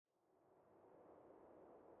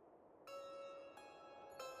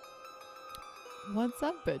What's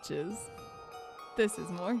up, bitches? This is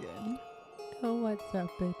Morgan. Oh, what's up,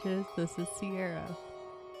 bitches? This is Sierra.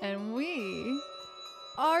 And we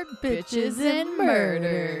are Bitches Bitches and and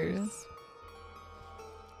Murders. Murders.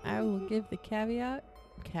 I will give the caveat.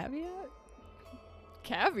 Caveat?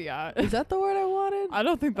 Caveat? Is that the word I wanted? I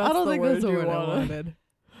don't think that's I don't the think word that's the you word I wanted. wanted.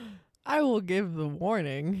 I will give the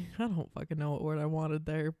warning. I don't fucking know what word I wanted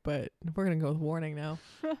there, but we're gonna go with warning now.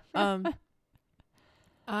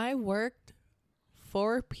 I worked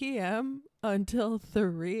 4 p.m. until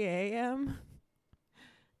 3 a.m.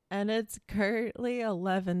 and it's currently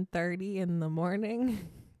 11:30 in the morning.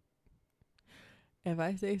 If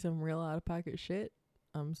I say some real out of pocket shit,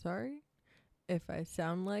 I'm sorry. If I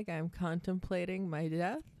sound like I'm contemplating my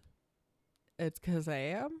death, it's 'cause I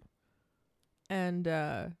am. And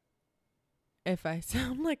if I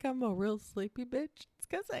sound like I'm a real sleepy bitch, it's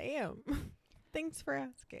 'cause I am. Thanks for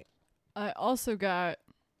asking. I also got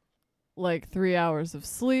like 3 hours of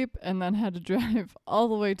sleep and then had to drive all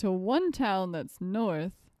the way to one town that's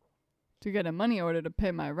north to get a money order to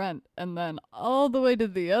pay my rent, and then all the way to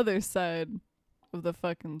the other side of the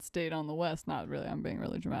fucking state on the west. Not really, I'm being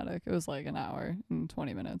really dramatic. It was like an hour and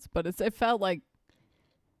 20 minutes, but it felt like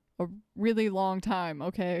a really long time,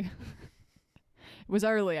 okay? It was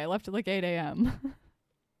early. I left at like 8 a.m.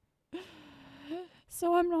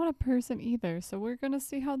 So I'm not a person either, so we're going to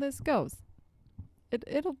see how this goes.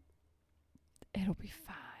 It'll be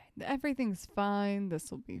fine. Everything's fine. This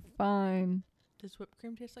will be fine. Does whipped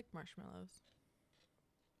cream taste like marshmallows?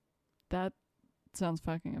 That sounds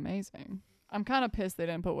fucking amazing. I'm kind of pissed they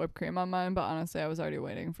didn't put whipped cream on mine, but honestly, I was already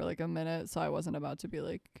waiting for like a minute, so I wasn't about to be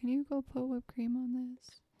like, can you go put whipped cream on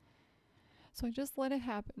this? So I just let it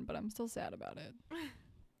happen, but I'm still sad about it.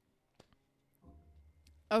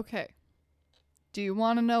 Okay. Do you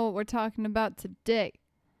want to know what we're talking about today?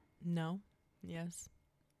 No. Yes.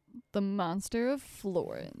 The Monster of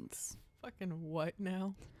Florence. Fucking what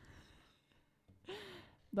now?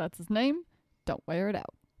 That's his name. Don't wear it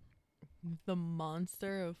out. The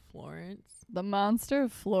Monster of Florence. The Monster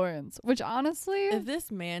of Florence, which honestly, If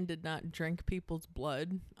this man did not drink people's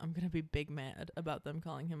blood, I'm going to be big mad about them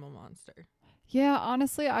calling him a monster. yeah,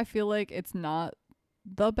 honestly, I feel like it's not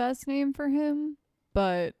the best name for him,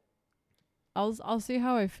 but I'll see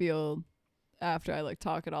how I feel after I like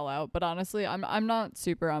talk it all out. But honestly, I'm not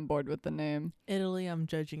super on board with the name. Italy, I'm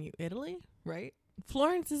judging you. Italy, right?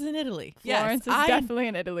 Florence is in Italy. Florence yes, is definitely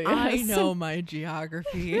in Italy. I yes. know my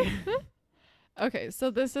geography. Okay, so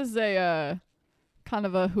this is a kind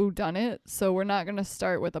of a whodunit. So we're not gonna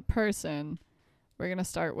start with a person. We're gonna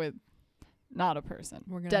start with not a person.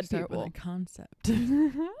 We're going to Dead start people. with a concept.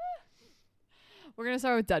 We're gonna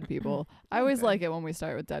start with dead people. I always Okay. like it when we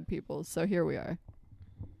start with dead people. So here we are.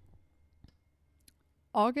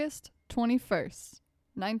 August 21st,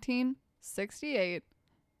 1968,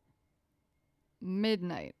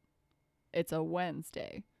 midnight. It's a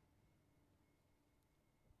Wednesday.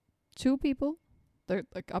 Two people, they're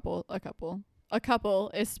a couple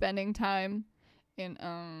is spending time in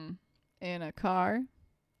a car,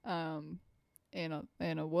 in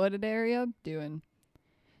a wooded area doing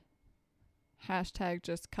hashtag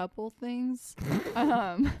just couple things.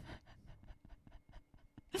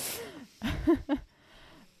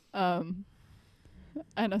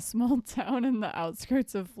 And a small town in the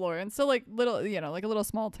outskirts of Florence. So like little, like a little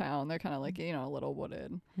small town. They're kind of like, a little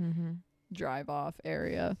wooded Mm-hmm. drive off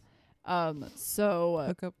area. So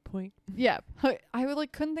Hookup point. yeah, I would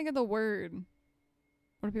like couldn't think of the word.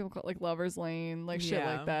 What do people call it? Like Lover's Lane, like shit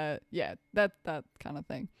Yeah. like that. Yeah, that kind of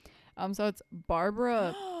thing. So it's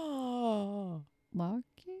Barbara Oh,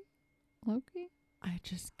 Loki. I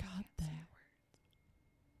just got that.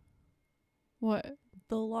 What?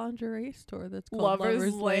 The lingerie store that's called Lover's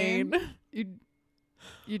Lover's Lane.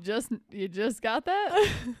 You just got that?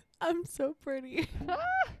 I'm so pretty.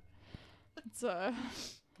 It's I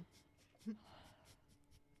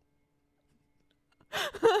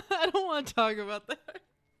don't want to talk about that.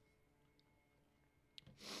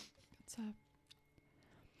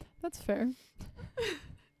 That's fair.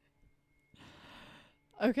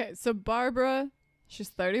 Okay, so Barbara, she's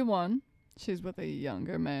 31. She's with a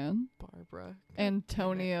younger man, Barbara.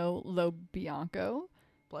 Antonio Lobianco.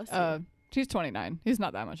 Bless you. She's 29. He's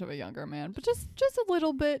not that much of a younger man, but just a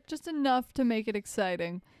little bit, just enough to make it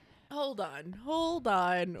exciting. Hold on.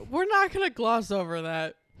 We're not going to gloss over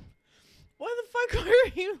that. Why the fuck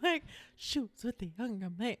were you like, she was with the younger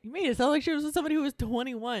man? You made it sound like she was with somebody who was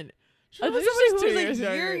 21. She I was with think she's 2 somebody who years was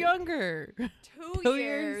a year younger. 2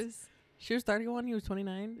 years. She was 31, he was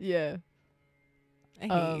 29. Yeah. I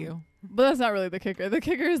hate you. But that's not really the kicker. The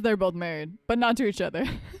kicker is they're both married, but not to each other.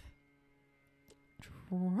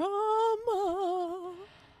 Drama.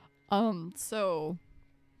 So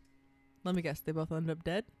Let me guess, they both end up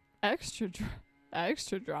dead? extra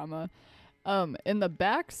drama. In the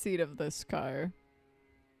back seat of this car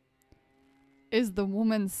is the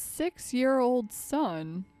woman's 6-year-old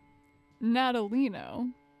son,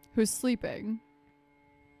 Natalino, who's sleeping.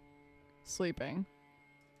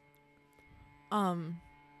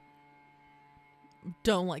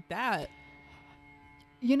 Don't like that.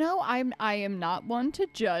 You know, I am not one to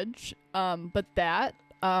judge, but that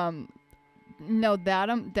no, that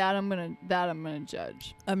I'm gonna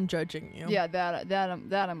judge. I'm judging you. Yeah, that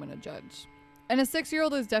I'm gonna judge. And a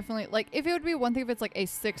 6-year-old is definitely, like, if it would be one thing if it's like a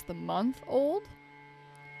 6th month old.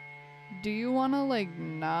 Do you want to like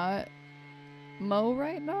not mow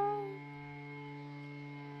right now?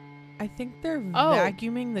 I think they're Oh.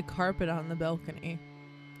 vacuuming the carpet on the balcony.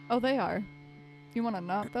 Oh, they are. You want to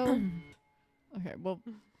not though? Okay, well,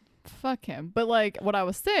 fuck him. But like, what I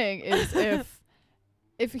was saying is,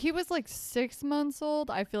 if he was like 6 months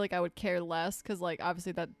old, I feel like I would care less, because like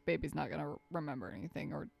obviously that baby's not gonna remember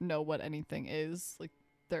anything or know what anything is. Like,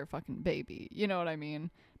 they're a fucking baby. You know what I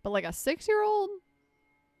mean? But like a 6-year-old.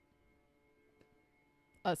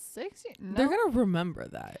 A 6-year? No. They're going to remember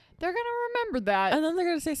that. They're gonna remember that. And then they're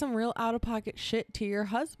going to say some real out-of-pocket shit to your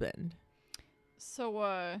husband.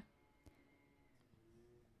 So,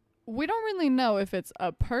 we don't really know if it's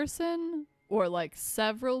a person or like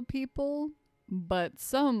several people, but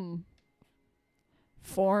some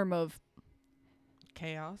form of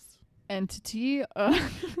Chaos. entity.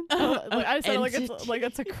 I said like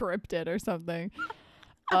it's a cryptid or something.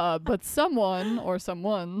 But someone or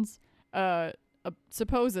someone's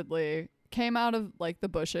supposedly came out of like the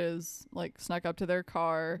bushes, like snuck up to their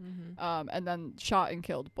car, and then shot and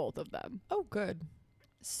killed both of them. Oh, good.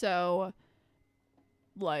 So,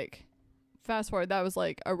 like, fast forward, that was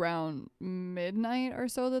like around midnight or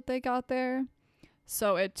so that they got there.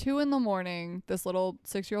 So at 2 a.m, this little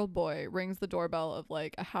 6-year-old boy rings the doorbell of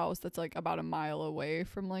like a house that's like about a mile away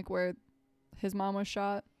from like where his mom was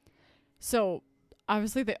shot. So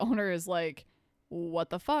obviously the owner is like, what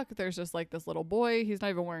the fuck? There's just like this little boy. He's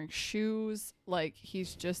not even wearing shoes. Like,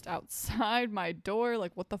 he's just outside my door.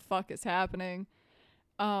 Like, what the fuck is happening?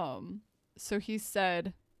 So he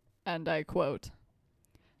said, and I quote,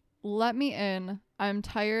 "Let me in. I'm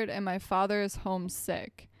tired and my father is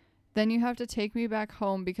homesick. Then you have to take me back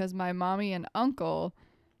home because my mommy and uncle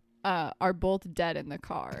are both dead in the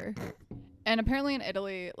car." And apparently in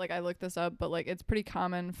Italy, like, I looked this up, but like it's pretty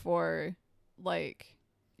common for like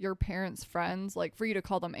your parents' friends, like for you to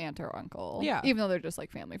call them aunt or uncle. Yeah. Even though they're just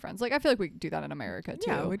like family friends. Like, I feel like we do that in America too.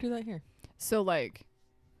 Yeah, we do that here. So like,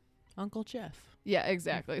 Uncle Jeff. yeah,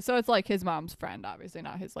 exactly. So it's like his mom's friend, obviously,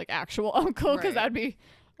 not his like actual uncle, because Right. that'd be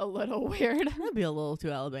a little weird. That'd be a little too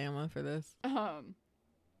Alabama for this.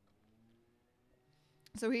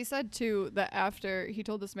 So he said too that after he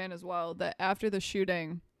told this man as well that after the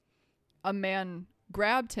shooting, a man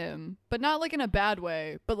grabbed him, but not like in a bad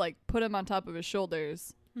way, but like put him on top of his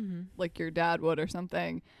shoulders, like your dad would or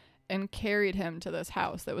something, and carried him to this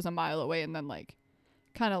house that was a mile away, and then like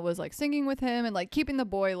kind of was like singing with him and like keeping the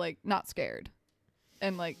boy like not scared,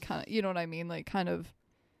 and like kind of, you know what I mean, like kind of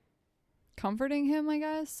comforting him, I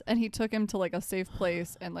guess. And he took him to like a safe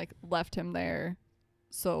place and like left him there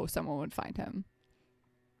so someone would find him.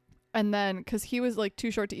 And then because he was like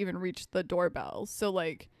too short to even reach the doorbell, so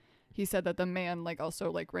like he said that the man like also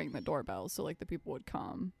like rang the doorbell so like the people would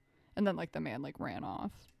come, and then like the man like ran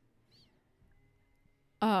off.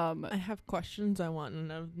 I have questions I want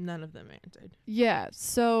none of them answered. Yeah,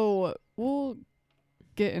 so we'll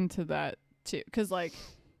get into that too, because like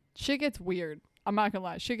shit gets weird. I'm not gonna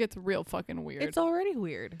lie, shit gets real fucking weird. It's already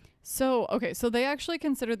weird. So okay, so they actually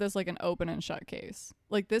consider this like an open and shut case.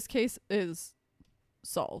 Like, this case is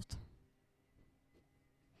solved.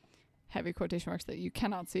 Heavy quotation marks that you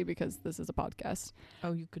cannot see because this is a podcast.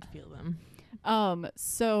 Oh, you could feel them.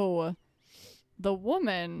 So the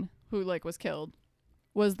woman who like was killed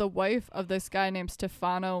was the wife of this guy named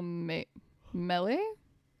Stefano Mele.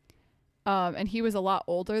 And he was a lot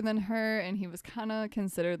older than her, and he was kind of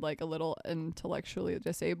considered like a little intellectually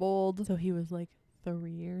disabled. So he was like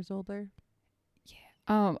 3 years older?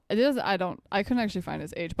 I couldn't actually find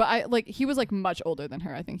his age, but he was like much older than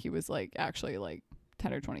her. I think he was like actually like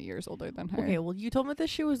 10 or 20 years older than her. Okay, well, you told me that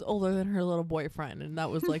she was older than her little boyfriend, and that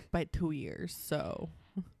was like by 2 years, so.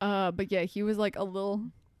 But yeah, he was like a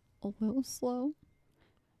little slow.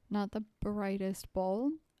 Not the brightest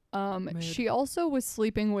bulb. Mid. She also was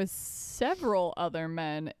sleeping with several other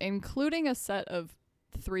men, including a set of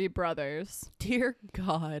 3 brothers. Dear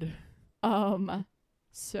God.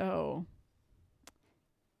 So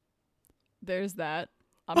there's that.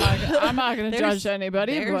 I'm not gonna There's- judge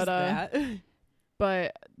anybody, There's but that.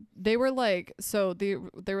 but they were like, so they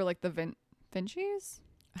were like the Vinci's.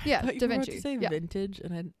 Yeah, But you Da were about Vinci. to say Yeah. vintage,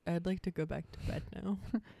 and I'd like to go back to bed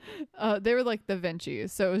now. They were like the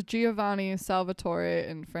Vinci's. So it was Giovanni, Salvatore,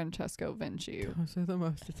 and Francesco Vinci. Those are the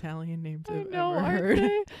most Italian names I I've know, ever aren't heard.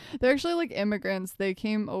 they? They're actually like immigrants. They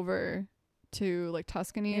came over to like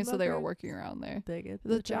Tuscany, so they were Immigrants. working around there. They get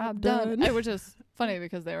The job done. Which is funny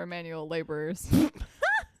because they were manual laborers.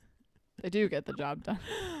 They do get the job done.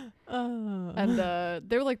 And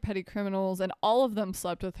they were like petty criminals, and all of them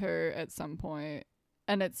slept with her at some point.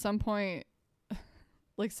 And at some point,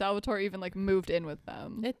 like Salvatore even like moved in with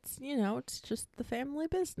them. It's, it's just the family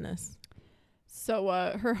business. So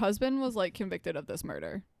her husband was like convicted of this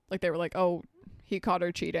murder. Like they were like, oh, he caught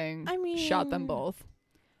her cheating. I mean, shot them both.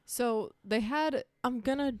 So they had, I'm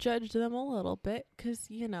gonna judge them a little bit because,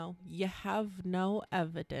 you have no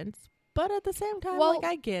evidence. But at the same time, Well- like,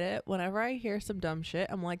 I get it. Whenever I hear some dumb shit,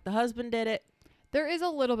 I'm like, the husband did it. there is a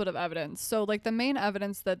little bit of evidence. So like the main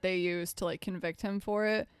evidence that they used to like convict him for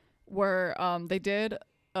it were they did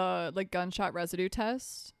like gunshot residue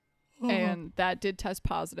test, and that did test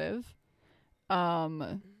positive.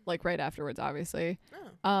 Like right afterwards, obviously.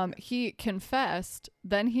 He confessed,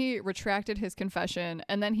 then he retracted his confession,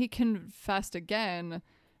 and then he confessed again,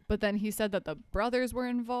 but then he said that the brothers were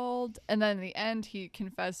involved, and then in the end he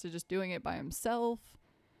confessed to just doing it by himself.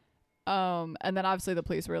 And then obviously the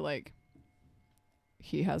police were like,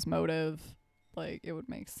 he has motive, like it would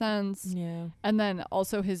make sense. Yeah. And then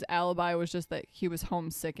also his alibi was just that he was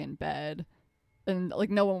homesick in bed, and like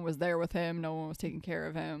no one was there with him, no one was taking care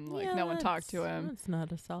of him, like Yeah, no one talked to him. That's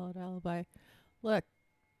not a solid alibi. Look,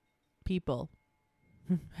 people.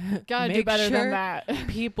 Gotta do Make better sure than that.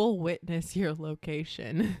 people witness your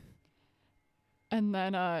location. And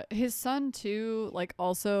then his son too, like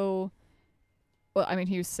also, well, I mean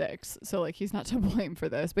he was 6, so like he's not to blame for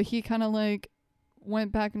this, but he kind of like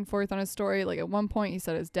went back and forth on his story. Like at one point he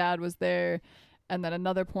said his dad was there, and then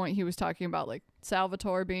another point he was talking about like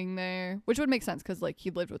Salvatore being there, which would make sense because like he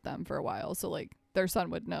lived with them for a while, so like their son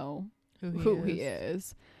would know who he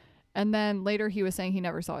is. And then later he was saying he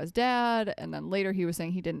never saw his dad, and then later he was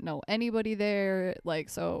saying he didn't know anybody there, like,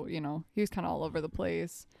 so he was kind of all over the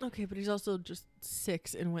place. Okay, but he's also just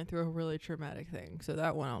 6 and went through a really traumatic thing, so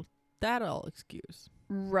that'll excuse.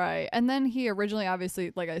 Right. And then he originally,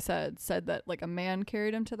 obviously, like I said that like a man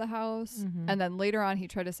carried him to the house, and then later on he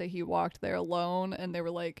tried to say he walked there alone, and they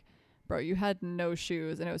were like, bro, you had no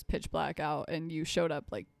shoes and it was pitch black out, and you showed up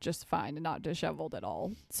like just fine and not disheveled at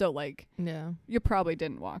all, so like Yeah. you probably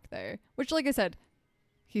didn't walk there, which like I said,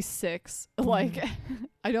 he's 6. Like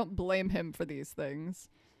I don't blame him for these things.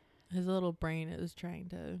 His little brain is trying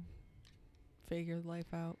to figure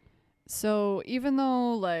life out. So even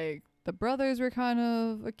though like the brothers were kind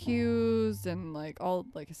of accused, and like all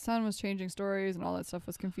like his son was changing stories and all that stuff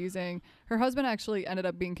was confusing, her husband actually ended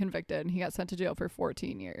up being convicted, and he got sent to jail for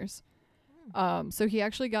 14 years. So he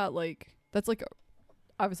actually got like, that's like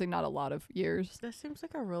obviously not a lot of years. That seems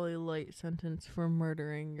like a really light sentence for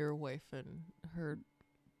murdering your wife and her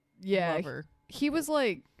Yeah, lover. he was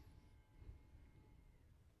like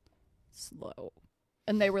slow,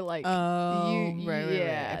 and they were like, Oh, you, right.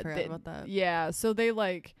 yeah, I forgot about that. Yeah, so they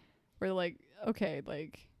like were like, okay,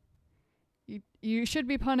 like you should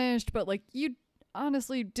be punished, but like you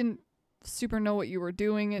honestly didn't super know what you were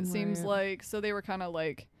doing, it seems Right. like. So they were kind of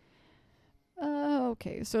like,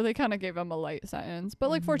 okay. So they kind of gave him a light sentence, but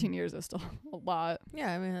like 14 years is still a lot.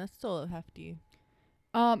 Yeah, I mean, that's still a hefty.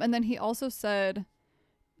 And then he also said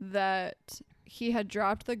that he had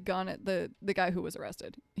dropped the gun at the guy who was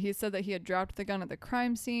arrested. He said that he had dropped the gun at the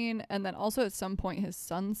crime scene, and then also at some point his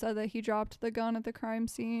son said that he dropped the gun at the crime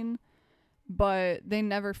scene, but they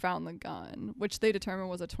never found the gun, which they determined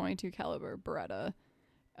was a .22 caliber Beretta.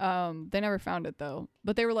 They never found it though,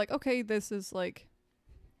 but they were like, okay, this is like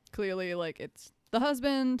clearly like it's the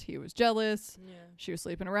husband, he was jealous, Yeah. she was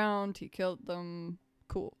sleeping around, he killed them,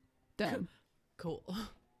 cool, done. Cool.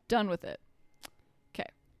 Done with it. Okay.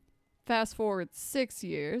 Fast forward 6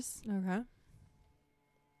 years. Okay.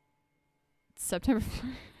 September.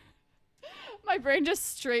 My brain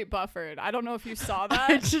just straight buffered. I don't know if you saw I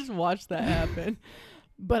that, just watched that happen.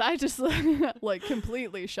 but I just like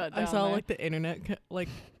completely shut down. I saw there. like the internet like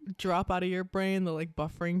drop out of your brain. The like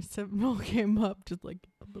buffering signal came up, just like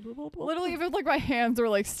literally even like my hands were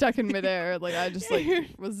like stuck in midair. Like I just like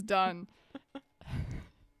was done.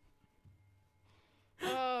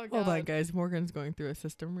 Oh god. Hold on, guys. Morgan's going through a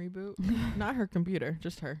system reboot. Not her computer,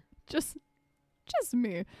 just her. Just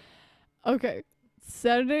me. Okay.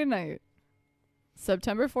 Saturday night,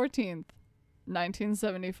 September 14th,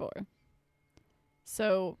 1974.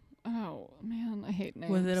 So, oh man, I hate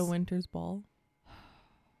names. Was it a winter's ball?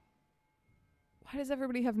 Why does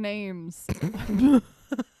everybody have names?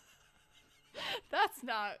 That's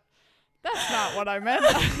not what I meant.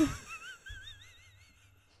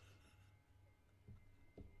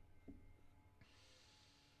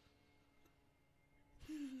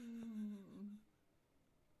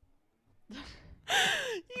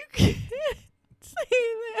 You can't say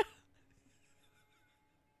that.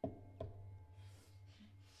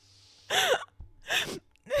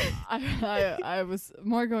 I was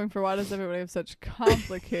more going for why does everybody have such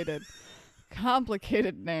complicated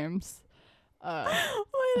names? Why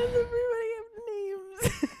does everybody have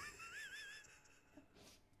names?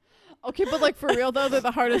 Okay, but like for real though, they're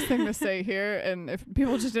the hardest thing to say here, and if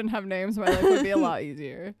people just didn't have names, my life would be a lot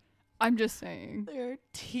easier. I'm just saying. There are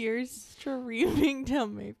tears streaming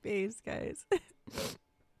down my face, guys.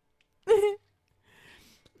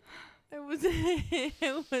 I wasn't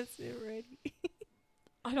ready.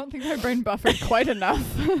 I don't think my brain buffered quite enough.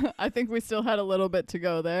 I think we still had a little bit to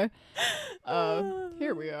go there.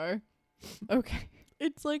 Here we are. Okay.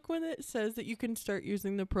 It's like when it says that you can start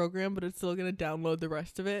using the program, but it's still going to download the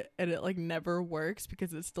rest of it, and it like never works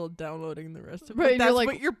because it's still downloading the rest of it. Right, But that's like,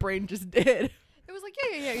 what your brain just did. It was like,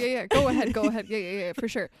 yeah. Go ahead. Yeah, for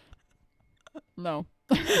sure. No.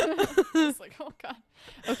 It's like, oh God.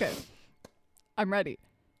 Okay. I'm ready.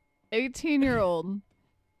 18-year-old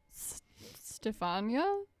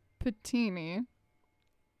Stefania Pettini.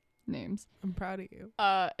 Names. I'm proud of you.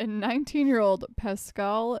 And 19-year-old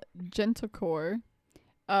Pascal Genticourt.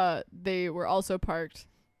 They were also parked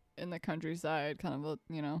in the countryside, kind of a,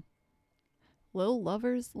 little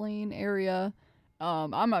Lover's Lane area.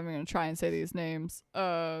 I'm not even gonna try and say these names.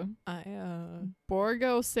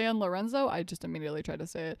 Borgo San Lorenzo. I just immediately tried to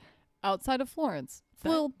say it. Outside of Florence.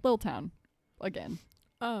 Little town. Again.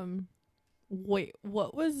 Wait,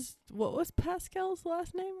 what was Pascal's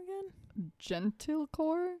last name again?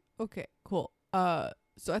 Genticourt? Okay, cool.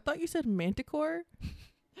 So I thought you said Manticore.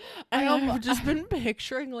 I I've just been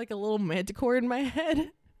picturing like a little manticore in my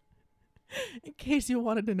head. In case you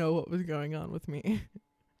wanted to know what was going on with me.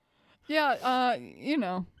 Yeah,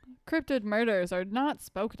 cryptid murders are not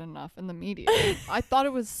spoken enough in the media. I thought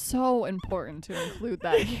it was so important to include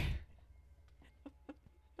that here.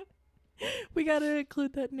 We gotta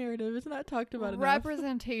include that narrative. It's not talked about enough.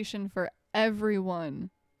 Representation for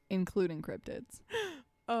everyone, including cryptids.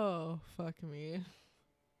 Oh, fuck me.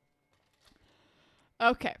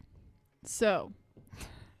 Okay. So.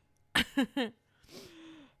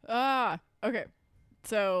 Okay.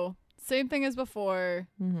 So, same thing as before.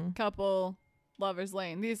 Mm-hmm. Couple, Lover's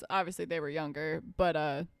Lane. These, obviously, they were younger, but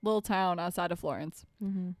little town outside of Florence.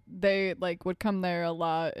 Mm-hmm. They, would come there a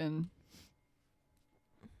lot and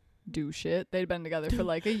do shit. They'd been together for,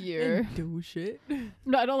 a year. Do shit?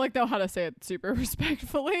 No, I don't, know how to say it super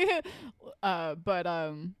respectfully. But,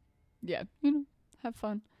 yeah, have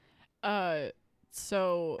fun.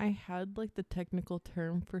 So I had the technical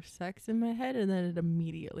term for sex in my head and then it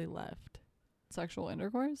immediately left. Sexual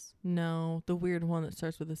intercourse? No, the weird one that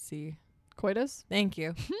starts with a C. Coitus? Thank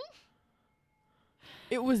you.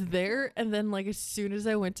 It was there and then as soon as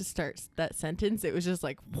I went to start that sentence, it was just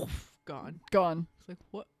woof, gone. Gone. It's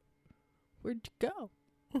what? Where'd you go?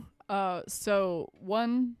 So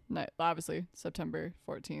one night, obviously September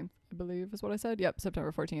 14th, I believe is what I said. Yep,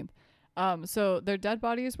 September 14th. So their dead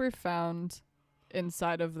bodies were found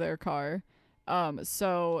inside of their car.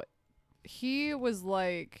 So he was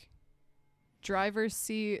driver's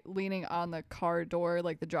seat leaning on the car door,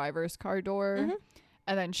 the driver's car door. Mm-hmm.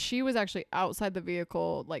 And then she was actually outside the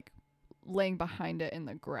vehicle, laying behind it in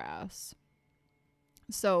the grass.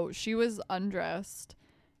 So she was undressed.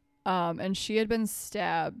 And she had been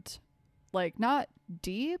stabbed, not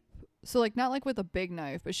deep. So not with a big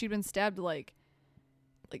knife, but she'd been stabbed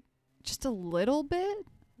just a little bit.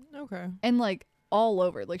 Okay. And all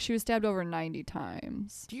over. She was stabbed over 90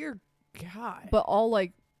 times. Dear God. But all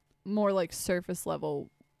more surface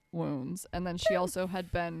level wounds. And then she also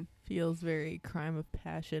had been Feels very crime of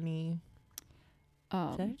passion-y.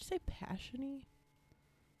 Did I just say passion-y?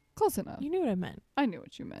 Close enough. You knew what I meant. I knew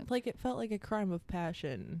what you meant. It felt like a crime of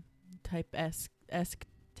passion type esque.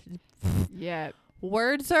 Yeah.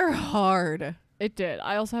 Words are hard. It did.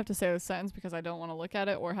 I also have to say this sentence because I don't want to look at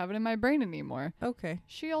it or have it in my brain anymore. Okay.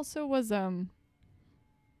 She also was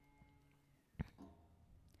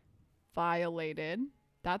violated.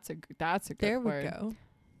 That's a good there word. There we go.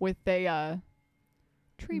 With a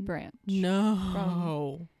tree branch.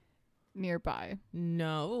 No. Nearby.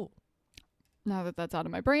 No. Now that that's out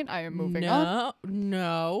of my brain, I am moving on.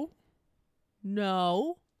 No.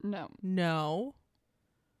 No.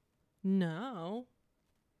 No.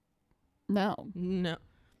 No. No.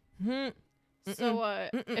 So,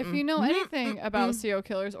 if you know anything about serial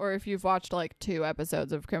killers, or if you've watched like 2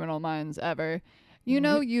 episodes of Criminal Minds ever, you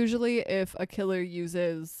know usually if a killer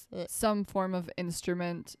uses some form of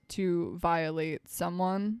instrument to violate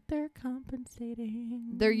someone, they're compensating.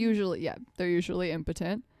 they're usually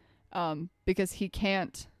impotent, because he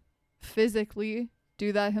can't physically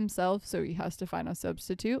do that himself, so he has to find a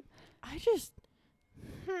substitute.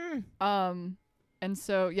 And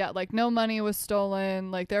so, yeah, like, no money was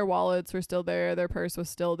stolen. Like, their wallets were still there. Their purse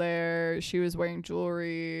was still there. She was wearing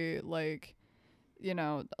jewelry. Like, you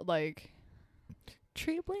know, like...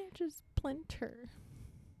 Tree branches splinter.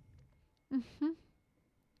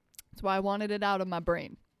 That's why I wanted it out of my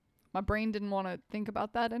brain. My brain didn't want to think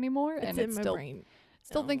about that anymore. It's and in it's my still, brain.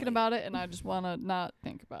 still thinking about it, and I just want to not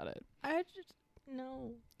think about it.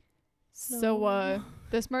 No. So,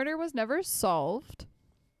 this murder was never solved.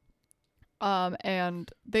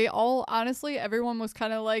 And they all, honestly, everyone was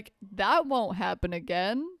kind of like, that won't happen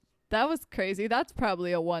again. That was crazy. That's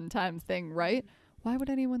probably a one-time thing, right? Why would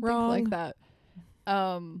anyone think like that?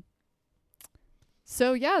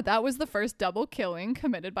 So yeah, that was the first double killing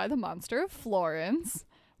committed by the Monster of Florence.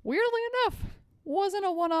 Weirdly enough, wasn't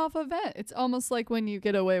a one-off event. It's almost like when you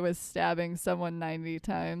get away with stabbing someone 90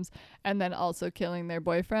 times and then also killing their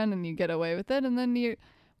boyfriend, and you get away with it, and then you,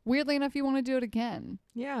 weirdly enough, you want to do it again.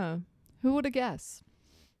 Yeah. Who would have guessed?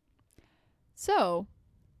 So,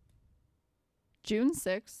 June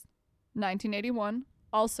 6th, 1981,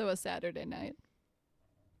 also a Saturday night.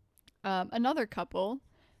 Another couple,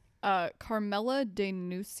 Carmela De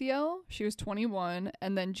Nuccio, she was 21,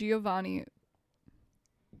 and then Giovanni.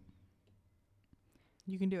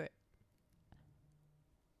 You can do it.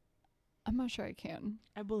 I'm not sure I can.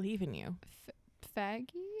 I believe in you.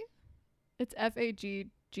 Faggy? It's Faggi.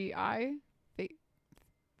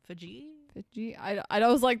 Faggi? I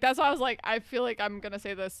was like, that's why I was like, I feel like I'm going to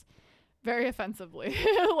say this very offensively.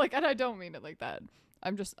 Like, and I don't mean it like that.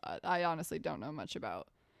 I honestly don't know much about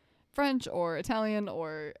French or Italian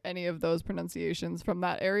or any of those pronunciations from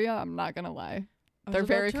that area. I'm not going to lie. They're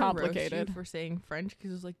very complicated. Roast you for saying French,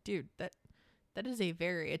 because it was like, dude, that is a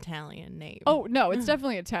very Italian name. Oh, no, it's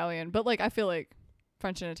definitely Italian. But, like, I feel like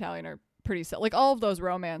French and Italian are pretty like, all of those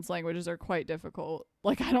Romance languages are quite difficult.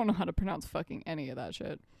 Like, I don't know how to pronounce fucking any of that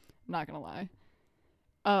shit. I'm not gonna lie.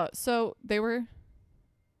 So they were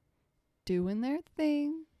doing their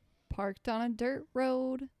thing, parked on a dirt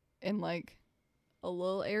road in like a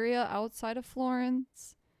little area outside of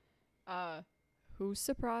Florence. Who's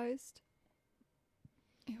surprised?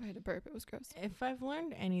 Ew, I had a burp. It was gross. If I've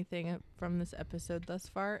learned anything from this episode thus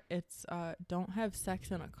far, it's don't have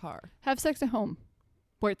sex in a car. Have sex at home,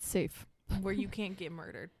 where it's safe, where you can't get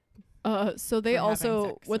murdered. So they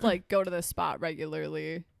also would like go to this spot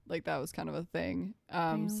regularly. Like, that was kind of a thing.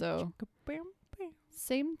 So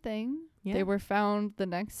same thing. Yeah. They were found the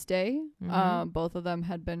next day. Both of them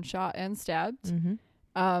had been shot and stabbed.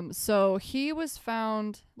 So he was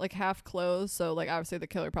found like half clothed. So like, obviously the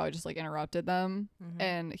killer probably just like interrupted them,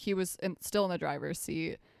 and he was still in the driver's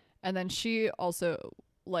seat. And then she also,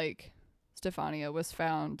 like, Stefania was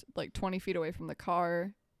found like 20 feet away from the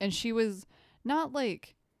car, and she was not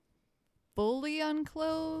like fully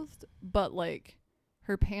unclothed, but like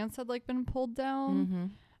her pants had like been pulled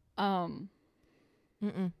down.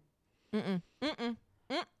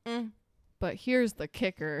 But here's the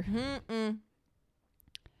kicker.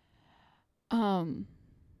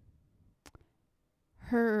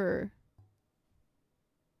 Her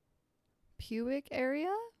pubic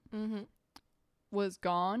area was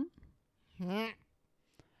gone.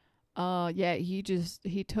 Yeah, he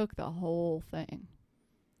took the whole thing.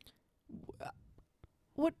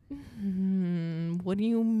 What do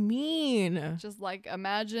you mean? Just like,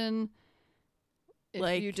 imagine if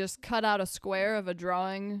like, you just cut out a square of a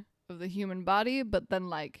drawing of the human body, but then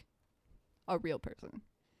like a real person.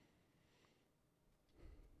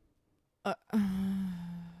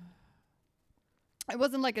 It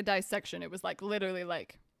wasn't like a dissection. It was like literally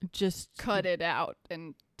like, just cut it out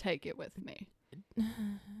and take it with me.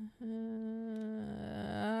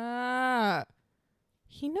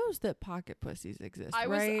 He knows that pocket pussies exist, I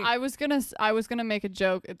right? was gonna make a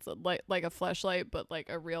joke. It's like a fleshlight, but like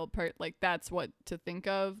a real part. Like, that's what to think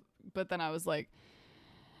of. But then I was like,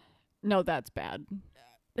 no, that's bad.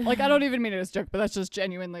 Like, I don't even mean it as a joke, but that's just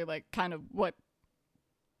genuinely like kind of what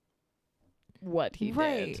he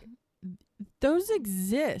did. Those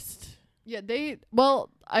exist. Yeah, well,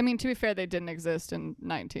 I mean, to be fair, they didn't exist in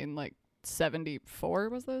 1974,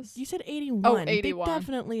 was this? You said 81. Oh, 81. They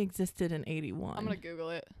definitely existed in 81. I'm going to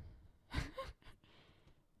Google it.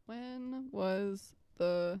 When was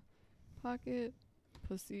the pocket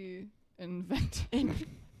pussy invented.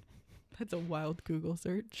 That's a wild Google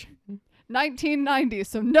search. 1990.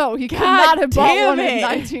 So no, he could God not have bought damn one in it.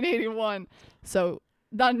 1981. So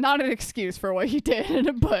not an excuse for what he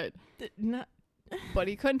did, but Not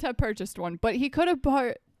he couldn't have purchased one. But he could have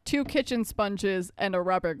bought 2 kitchen sponges and a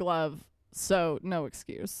rubber glove. So no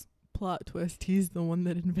excuse. plot twist. He's the one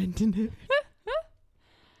that invented it.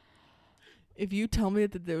 If you tell me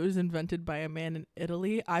that it was invented by a man in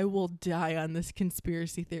Italy, I will die on this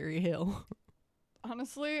conspiracy theory hill.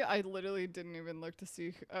 Honestly, I literally didn't even look to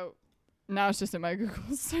see. Oh, now it's just in my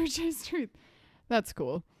Google search history. That's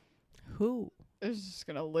cool. Who? It's just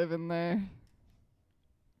gonna live in there.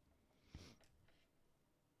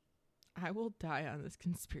 I will die on this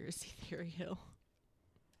conspiracy theory hill.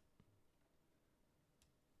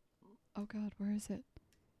 Oh God, where is it?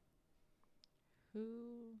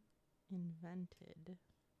 Who invented?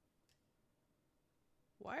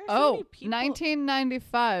 Why are so many Oh, people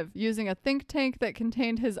 1995, using a think tank that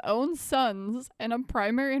contained his own sons and a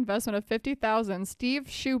primary investment of $50,000, Steve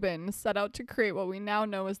Shubin set out to create what we now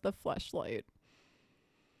know as the Fleshlight.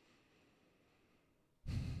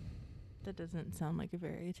 That doesn't sound like a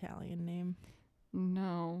very Italian name.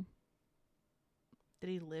 No, Did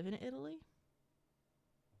he live in Italy?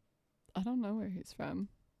 I don't know where he's from.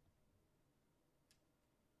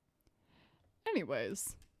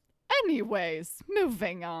 Anyways,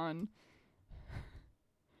 moving on.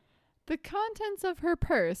 The contents of her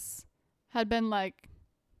purse had been like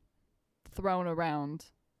thrown around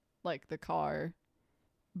like the car,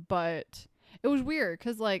 but it was weird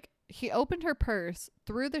because like he opened her purse,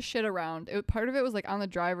 threw the shit around. Part of it was like on the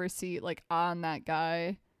driver's seat, like on that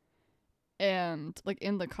guy and like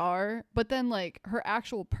in the car, but then like her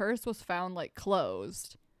actual purse was found like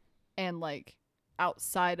closed and like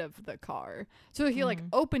outside of the car. So he like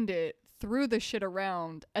opened it, threw the shit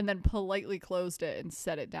around, and then politely closed it and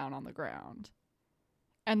set it down on the ground.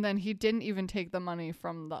 And then he didn't even take the money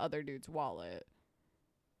from the other dude's wallet.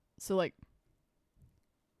 So like,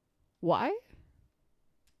 why?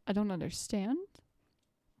 I don't understand.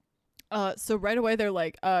 So right away they're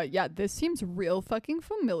like, yeah, this seems real fucking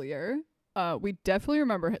familiar. We definitely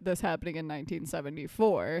remember this happening in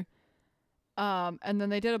 1974. And then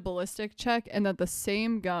they did a ballistic check, and that the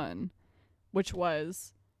same gun, which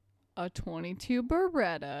was a .22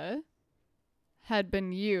 Beretta, had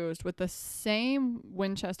been used with the same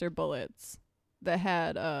Winchester bullets that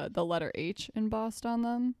had the letter H embossed on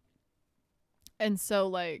them. And so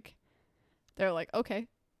like they're like, okay,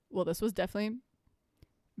 well, this was definitely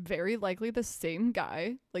very likely the same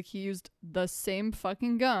guy. Like he used the same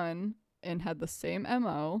fucking gun and had the same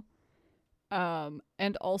MO.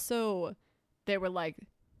 And also they were like,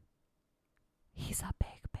 he's a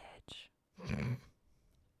big bitch.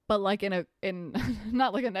 But like in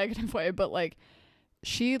not like a negative way, but like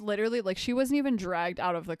she literally, like, she wasn't even dragged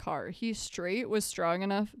out of the car. He straight was strong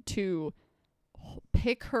enough to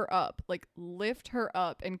pick her up, like lift her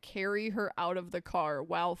up and carry her out of the car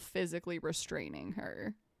while physically restraining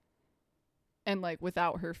her. And like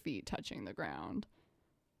without her feet touching the ground,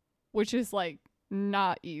 which is like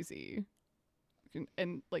not easy.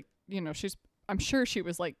 And like, you know, I'm sure she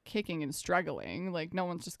was like kicking and struggling. Like no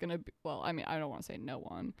one's just gonna be, well, I mean, I don't want to say no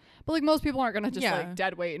one, but like most people aren't gonna just like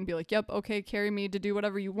dead weight and be like, yep, okay, carry me to do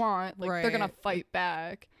whatever you want. Like they're gonna fight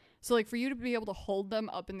back. So like for you to be able to hold them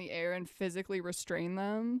up in the air and physically restrain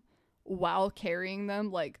them while carrying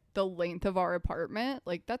them like the length of our apartment,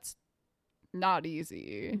 like that's not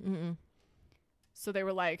easy. Mm-mm. So they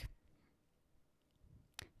were like,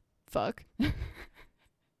 fuck.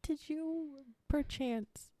 Did you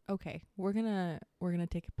perchance? Okay, we're gonna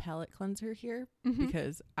take a palate cleanser here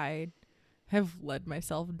because I have led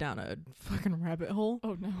myself down a fucking rabbit hole.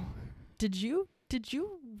 Oh no. Did you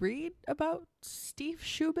read about Steve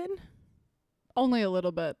Shubin? Only a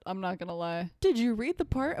little bit, I'm not gonna lie. Did you read the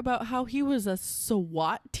part about how he was a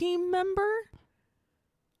SWAT team member?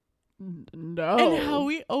 No. And how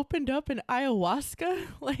we opened up an ayahuasca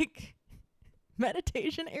like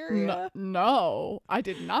meditation area? No, I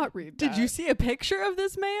did not read that. Did you see a picture of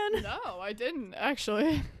this man? No, I didn't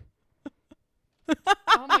actually.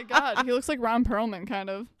 Oh my god, he looks like Ron Perlman kind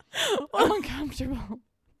of. I'm uncomfortable.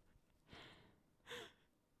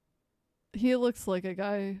 He looks like a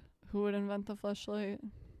guy who would invent the fleshlight. I'm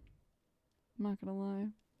not gonna lie.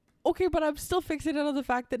 Okay, but I'm still fixated on the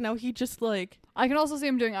fact that now he just like... I can also see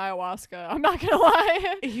him doing ayahuasca. I'm not gonna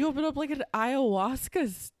lie. He opened up like an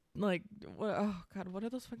ayahuasca, like, oh god, what are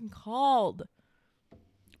those fucking called?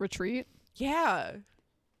 Retreat? Yeah.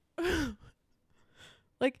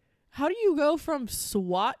 Like, how do you go from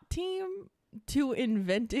SWAT team to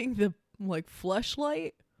inventing the, like,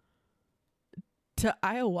 fleshlight to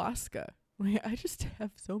ayahuasca. Like, I just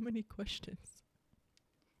have so many questions.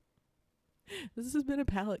 This has been a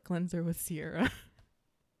palate cleanser with Sierra.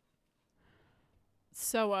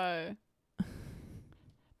 So,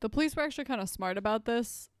 the police were actually kind of smart about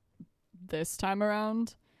this time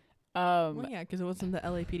around. Well, yeah, because it wasn't the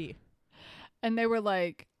LAPD. And they were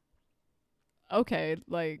like, okay,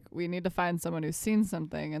 like, we need to find someone who's seen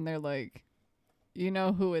something. And they're like, you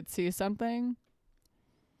know who would see something?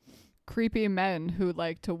 Creepy men who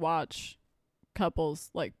like to watch couples,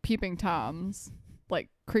 like peeping toms, like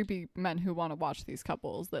creepy men who want to watch these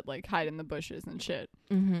couples that like hide in the bushes and shit.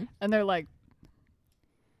 Mm-hmm. And they're like,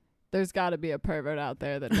 there's got to be a pervert out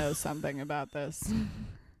there that knows something about this.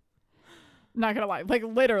 Not gonna lie, like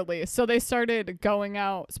literally. So they started going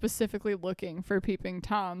out specifically looking for peeping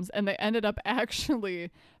toms, and they ended up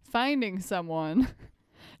actually finding someone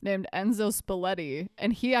named Enzo Spalletti,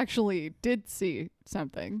 and he actually did see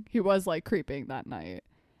something. He was like creeping that night,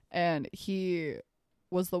 and he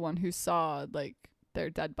was the one who saw like their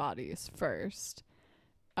dead bodies first.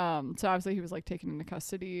 So obviously he was like taken into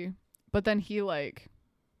custody, but then he like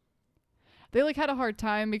they like had a hard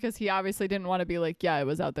time because he obviously didn't want to be like, yeah, I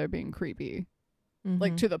was out there being creepy,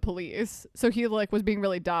 like to the police. So he like was being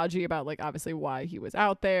really dodgy about like obviously why he was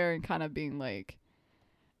out there, and kind of being like,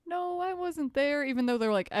 no, I wasn't there, even though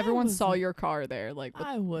they're like, everyone saw your car there. Like,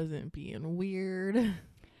 I wasn't being weird.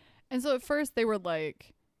 And so at first they were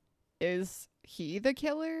like, is he the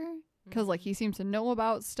killer? Because like he seems to know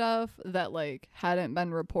about stuff that like hadn't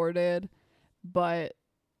been reported, but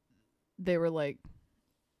they were like,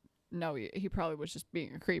 no, he probably was just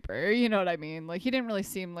being a creeper. You know what I mean? Like, he didn't really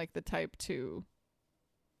seem like the type to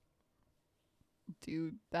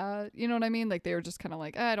do that. You know what I mean? Like, they were just kind of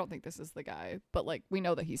like, I don't think this is the guy. But, like, we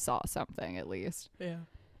know that he saw something at least. Yeah.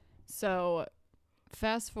 So,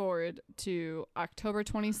 fast forward to October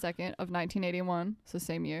 22nd of 1981. So,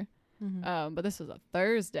 same year. Mm-hmm. But this was a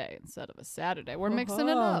Thursday instead of a Saturday. We're mixing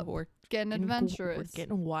it up. We're getting adventurous. We're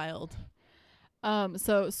getting wild.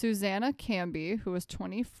 So Susanna Camby, who was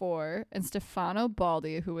 24, and Stefano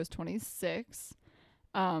Baldi, who was 26,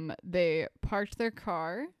 they parked their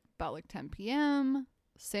car about like 10 p.m.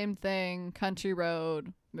 Same thing, country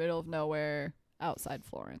road, middle of nowhere, outside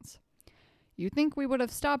Florence. You'd think we would have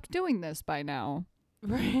stopped doing this by now.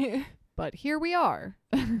 Right. But here we are.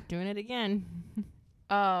 Doing it again.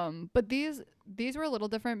 But these were a little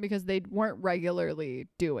different because they weren't regularly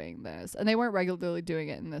doing this, and they weren't regularly doing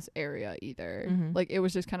it in this area either. Mm-hmm. Like, it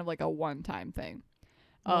was just kind of like a one-time thing.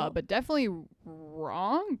 Well, But definitely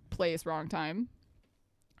wrong place, wrong time.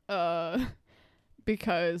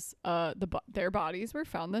 Because their bodies were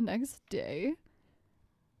found the next day.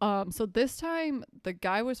 So this time the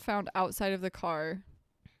guy was found outside of the car,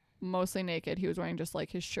 mostly naked. He was wearing just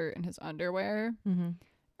like his shirt and his underwear. Mm-hmm.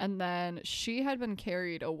 And then she had been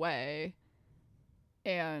carried away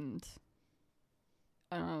and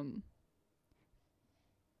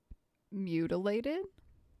mutilated.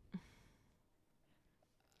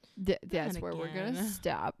 That's where we're going to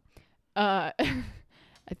stop. I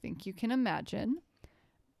think you can imagine.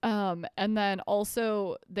 And then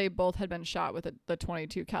also they both had been shot with the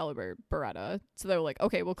 22 caliber Beretta. So they were like,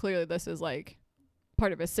 okay, well, clearly this is like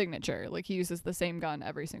part of his signature. Like, he uses the same gun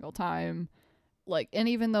every single time. Like, and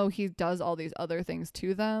even though he does all these other things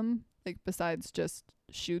to them, like besides just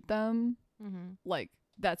shoot them, like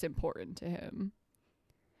that's important to him.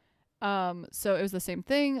 So it was the same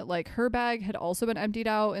thing. Like, her bag had also been emptied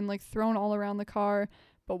out and like thrown all around the car.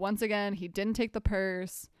 But once again, he didn't take the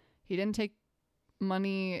purse. He didn't take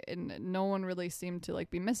money, and no one really seemed to like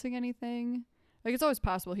be missing anything. Like, it's always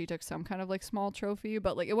possible he took some kind of like small trophy,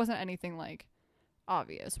 but like it wasn't anything like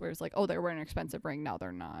obvious where it's like, oh, they're wearing an expensive ring, now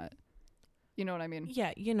they're not. You know what I mean?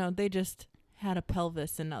 Yeah, they just had a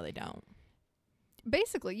pelvis and now they don't.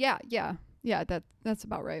 Basically, yeah. That's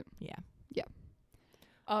about right. Yeah.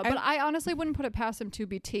 But I honestly wouldn't put it past him to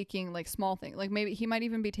be taking like small things. Like, maybe he might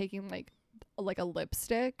even be taking like a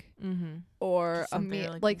lipstick or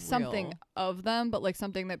something of them, but like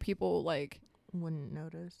something that people like wouldn't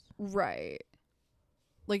notice. Right.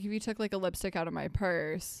 Like, if you took like a lipstick out of my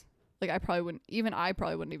purse, like I probably wouldn't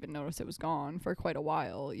even notice it was gone for quite a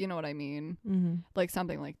while. You know what I mean? Like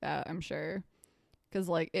something like that, I'm sure. Because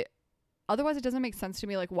like otherwise it doesn't make sense to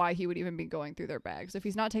me like why he would even be going through their bags. If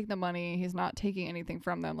he's not taking the money, he's not taking anything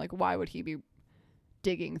from them, like why would he be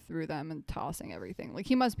digging through them and tossing everything? Like,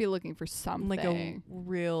 he must be looking for something. Like a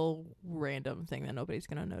real random thing that nobody's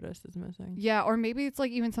going to notice is missing. Yeah, or maybe it's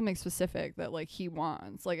like even something specific that like he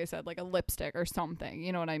wants. Like I said, like a lipstick or something.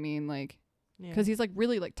 You know what I mean? Like, because he's like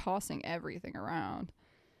really like tossing everything around.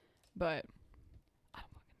 But I don't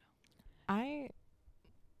fucking know. I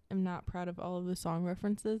am not proud of all of the song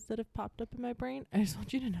references that have popped up in my brain. I just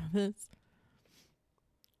want you to know this.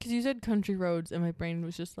 Because you said country roads, and my brain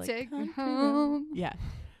was just like, Take me country home. road. Yeah.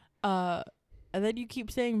 And then you keep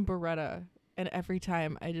saying Beretta, and every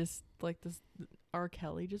time I just, like, this R.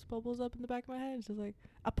 Kelly just bubbles up in the back of my head. It's just like,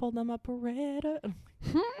 I pulled on my Beretta.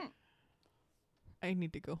 I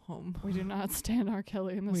need to go home. We do not stand R.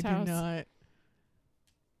 Kelly in this We house. do not.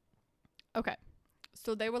 Okay.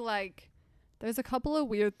 So they were like, there's a couple of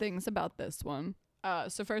weird things about this one.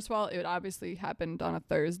 So first of all, it obviously happened on a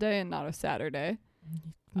Thursday and not a Saturday.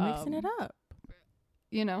 Mixing it up.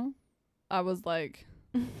 You know, I was like,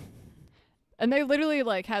 and they literally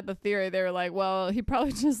like had the theory. They were like, well, he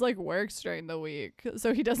probably just like works during the week,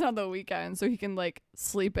 so he doesn't have the weekend, so he can like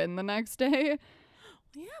sleep in the next day.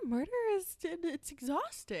 Yeah, murder it's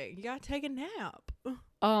exhausting. You gotta take a nap.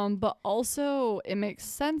 But also it makes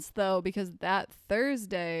sense though, because that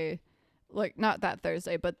Thursday, like not that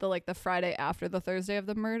Thursday, but the Friday after the Thursday of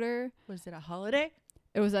the murder, Was it a holiday?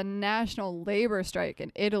 it was a national labor strike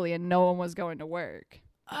in Italy and no one was going to work.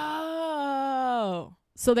 Oh.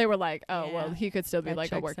 So they were like, oh, well, Yeah, he could still be that like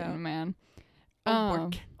a checks working out. man.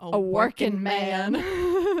 A working man.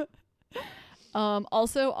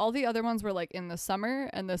 Also, all the other ones were like in the summer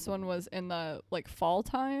and this one was in the like fall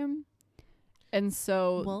time. And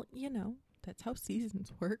so, Well, you know, that's how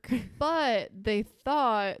seasons work. but they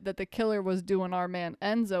thought that the killer was doing our man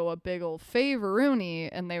Enzo a big old favor-oony,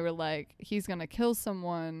 and they were like, he's going to kill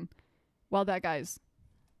someone while that guy's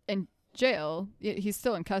in jail. He's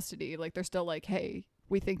still in custody. Like, they're still like, hey,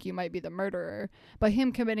 we think you might be the murderer. But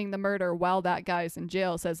him committing the murder while that guy's in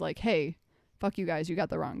jail says like, hey, fuck you guys, you got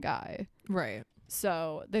the wrong guy. Right.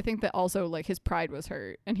 So they think that also like his pride was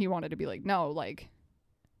hurt and he wanted to be like, no, like,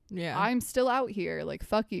 Yeah. I'm still out here. Like,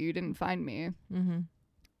 fuck you, you didn't find me. Mm-hmm.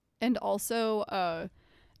 And also,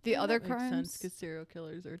 the other crimes. Because serial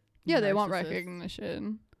killers are. Yeah, they want narcissists.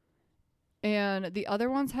 recognition. And the other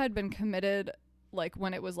ones had been committed like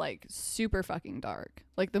when it was like super fucking dark.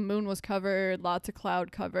 Like the moon was covered, lots of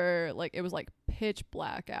cloud cover. Like it was like pitch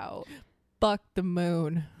black out. Fuck the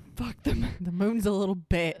moon. Fuck the moon. The moon's a little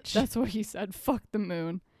bitch. That's what he said. Fuck the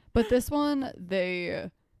moon. But this one, there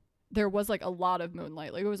was like a lot of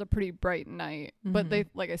moonlight. Like it was a pretty bright night. But they,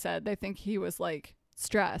 like I said, they think he was like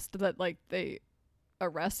stressed that like they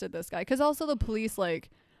arrested this guy. Cause also the police like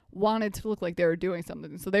wanted to look like they were doing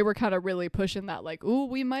something. So they were kind of really pushing that like, ooh,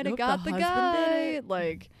 we might have Nope, got the the husband did guy. it.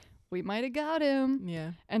 Like we might have got him.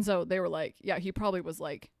 Yeah. And so they were like, yeah, he probably was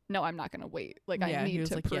like, no, I'm not going to wait. Like Yeah, I he need was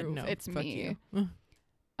to like, yeah, prove no, it's fuck me. you.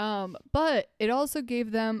 But it also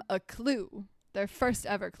gave them a clue, their first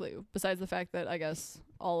ever clue, besides the fact that I guess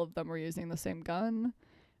all of them were using the same gun,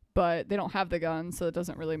 but they don't have the gun, so it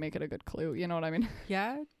doesn't really make it a good clue. You know what I mean?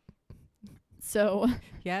 Yeah. So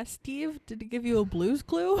Yeah, Steve, did it give you a Blue's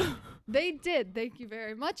Clue? they did. Thank you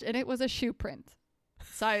very much. And it was a shoe print.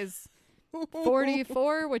 Size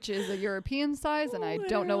 44, which is a European size, and I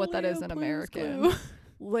don't know what that is in American.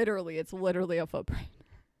 Literally, it's literally a footprint.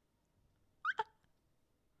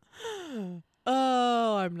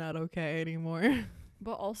 Oh, I'm not okay anymore.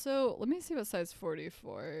 But also, let me see what size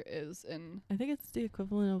 44 is in, I think it's the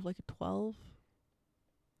equivalent of like a 12.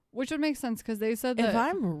 which would make sense because they said that If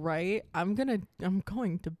I'm right, I'm going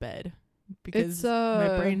to bed because it's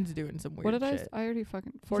my brain's doing some weird what did shit. I already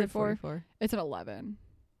fucking You said 44. 44. It's an 11.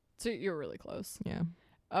 So you're really close. Yeah.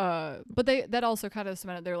 But that also kind of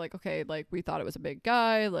cemented. They're like, okay, like we thought it was a big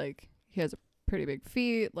guy, like he has a pretty big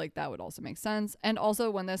feet, like that would also make sense. And also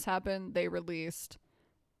when this happened, they released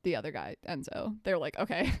the other guy, Enzo. They're like,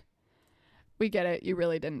 okay, we get it, you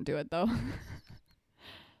really didn't do it though.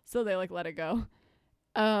 So they like let it go.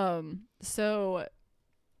 So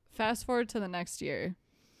fast forward to the next year,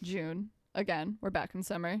 June. Again, we're back in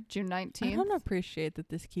summer, June 19th. I don't appreciate that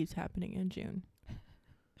this keeps happening in June.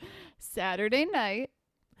 Saturday night.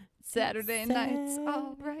 Saturday night's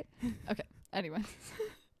all right. Okay. Anyway.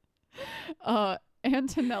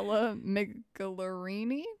 Antonella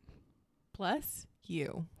Migliarini, Bless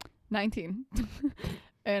you. 19.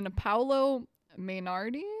 And Paolo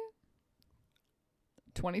Mainardi,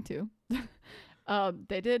 22.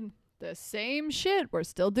 They did the same shit. We're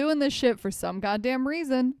still doing this shit for some goddamn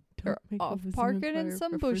reason. They're make a off Lizzie parking in McGuire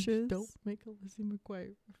some reference. bushes. Don't make a Lizzie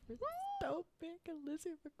McGuire reference. Don't make a Lizzie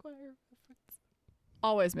McGuire reference.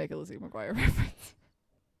 Always make a Lizzie McGuire reference.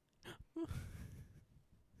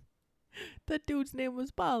 That dude's name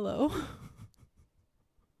was Paulo.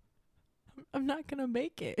 I'm not gonna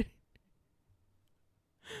make it.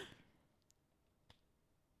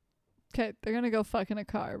 Okay, they're gonna go fuck in a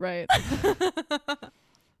car, right?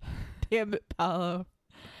 Damn it, Paulo.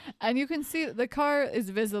 And you can see the car is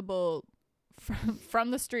visible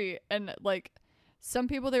from the street, and like some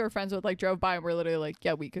people they were friends with like drove by and were literally like,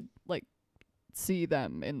 yeah, we could like see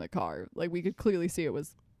them in the car, like we could clearly see it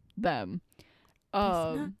was them.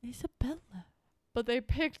 That's not Isabella. But they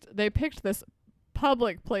picked this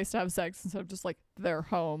public place to have sex instead of just like their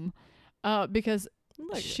home, because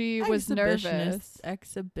Like, she was nervous.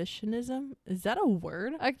 Exhibitionism? Is that a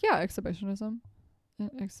word? Yeah, exhibitionism. An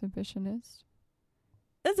exhibitionist.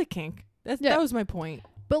 That's a kink. Yeah. That was my point.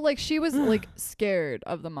 But like she was like scared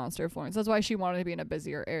of the monster of Florence. That's why she wanted to be in a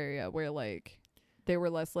busier area where like they were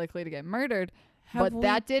less likely to get murdered.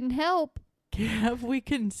 That didn't help. Have we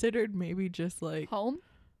considered maybe just like Home?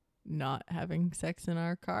 not having sex in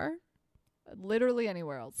our car? Literally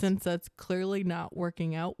anywhere else. Since that's clearly not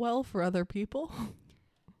working out well for other people.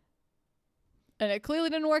 And it clearly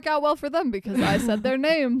didn't work out well for them because I said their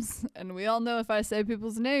names. And we all know if I say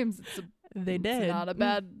people's names, They did. It's not a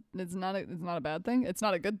bad thing. It's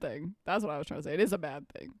not a good thing. That's what I was trying to say. It is a bad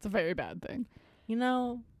thing. It's a very bad thing. You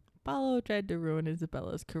know, Paulo tried to ruin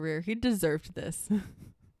Isabella's career. He deserved this.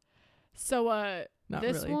 So Not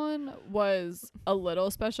this really. one was a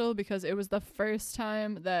little special because it was the first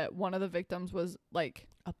time that one of the victims was like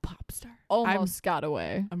A pop star. almost got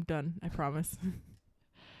away. I'm done. I promise.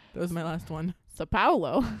 That was my last one. So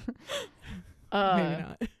Paolo, Maybe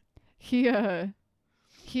not.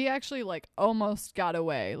 he actually like almost got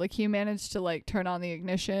away. Like he managed to like turn on the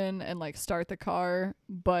ignition and like start the car,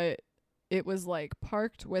 but it was like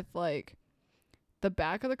parked with like the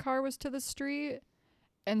back of the car was to the street.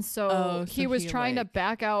 And so he was trying to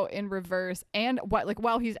back out in reverse and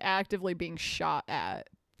while he's actively being shot at.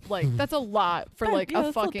 Like that's a lot for like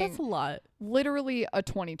a fucking that's a lot. literally a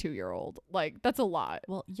 22-year-old. Like that's a lot.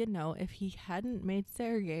 Well, you know, if he hadn't made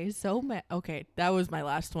Sergey so mad. Okay, that was my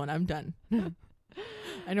last one. I'm done.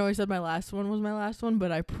 I know I said my last one was my last one,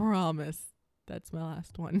 but I promise that's my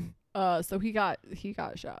last one. So he got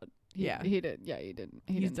shot. He didn't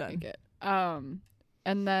He's done. make it.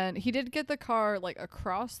 And then he did get the car like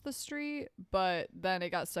across the street, but then it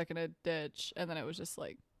got stuck in a ditch, and then it was just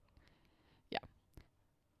like, yeah,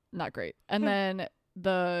 not great. And then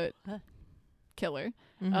the killer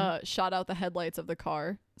shot out the headlights of the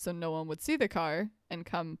car so no one would see the car and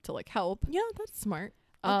come to like help. Yeah, that's smart.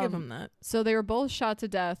 I'll give him that. So they were both shot to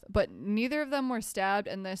death, but neither of them were stabbed,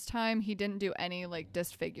 and this time he didn't do any like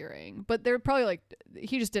disfiguring. But they were probably like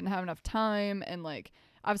he just didn't have enough time, and like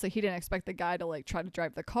obviously he didn't expect the guy to like try to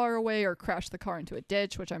drive the car away or crash the car into a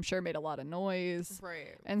ditch, which I'm sure made a lot of noise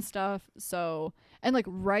Right. and stuff. So, and like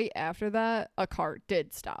right after that, a car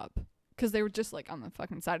did stop because they were just like on the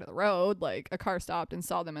fucking side of the road. Like a car stopped and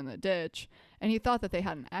saw them in the ditch, and he thought that they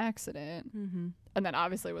had an accident, and then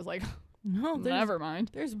obviously was like, no, never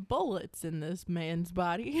mind. There's bullets in this man's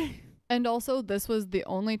body. And also, this was the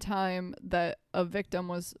only time that a victim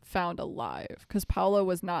was found alive because Paolo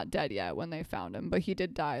was not dead yet when they found him, but he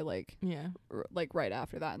did die like right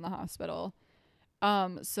after that in the hospital.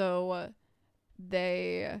 So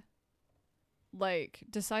they like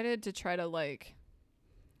decided to try to like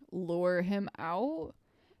lure him out.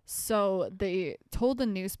 So they told the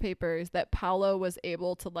newspapers that Paolo was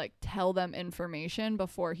able to like tell them information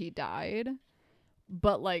before he died,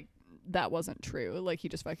 but like that wasn't true. Like he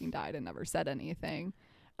just fucking died and never said anything.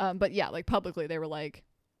 But yeah, like publicly they were like,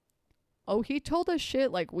 oh, he told us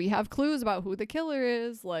shit. Like we have clues about who the killer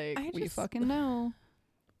is. Like we fucking know.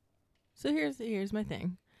 So here's my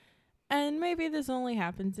thing. And maybe this only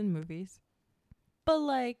happens in movies. But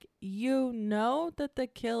like, you know that the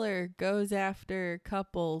killer goes after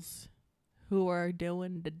couples who are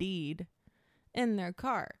doing the deed in their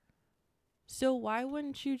car. So why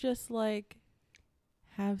wouldn't you just like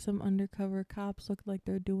have some undercover cops look like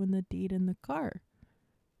they're doing the deed in the car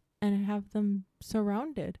and have them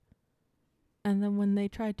surrounded? And then when they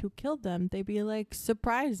try to kill them, they be like,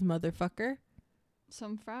 surprise, motherfucker.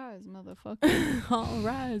 Some fries, motherfucker. All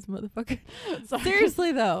rise, motherfucker.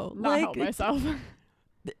 Seriously, though. Not help myself.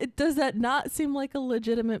 Does that not seem like a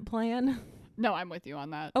legitimate plan? No, I'm with you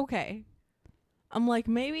on that. Okay. I'm like,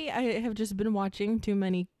 maybe I have just been watching too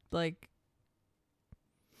many, like,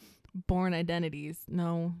 Born Identities.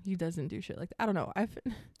 No, he doesn't do shit like that. I don't know.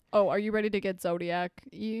 Oh, are you ready to get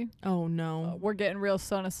Zodiac-y? Oh, no. We're getting real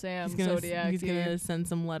Son of Sam Zodiac-y. He's going to send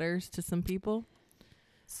some letters to some people.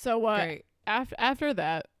 So Great. After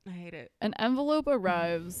that, I hate it. an envelope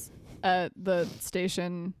arrives at the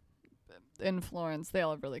station in Florence. They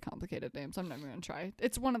all have really complicated names. I'm never going to try.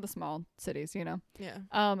 It's one of the small cities, you know?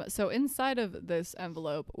 Yeah. So inside of this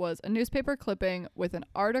envelope was a newspaper clipping with an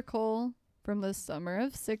article from the summer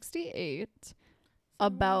of 68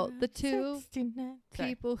 about the two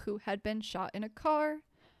people who had been shot in a car.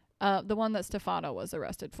 The one that Stefano was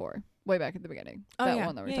arrested for way back at the beginning. Oh, that yeah.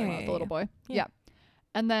 one that we're Yeah, talking yeah, about, the yeah, little boy. yeah. Yeah.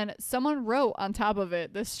 And then someone wrote on top of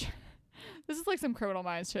it this this is like some Criminal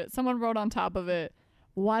Minds shit. Someone wrote on top of it,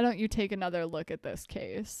 "Why don't you take another look at this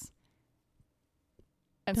case?"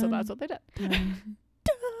 And so that's what they did.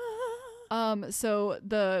 So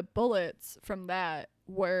the bullets from that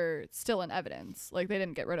were still in evidence. Like, they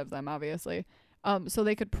didn't get rid of them, obviously. So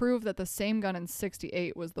they could prove that the same gun in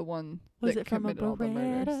 68 was the one Was that it from a committed all the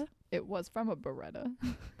murders. Beretta? It was from a Beretta.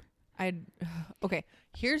 Okay,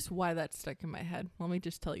 here's why that stuck in my head. Let me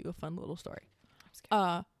just tell you a fun little story.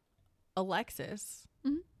 Alexis,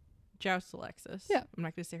 Mhm. Joust Alexis. Yeah. I'm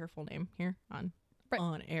not gonna say her full name here on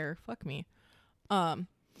Right. air. Fuck me. I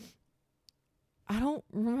don't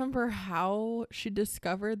remember how she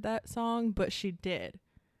discovered that song, but she did,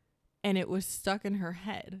 and it was stuck in her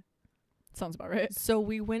head. Sounds about right. So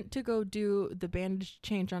we went to go do the bandage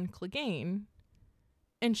change on Clegane,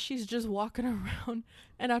 and she's just walking around,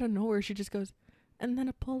 and out of nowhere she just goes, and then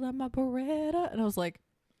I pulled out my Beretta, and I was like,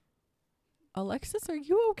 Alexis, are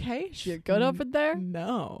you okay? You good over there?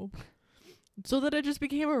 No. So that it just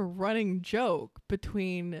became a running joke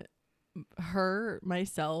between her,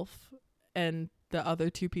 myself, and the other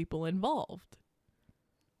two people involved.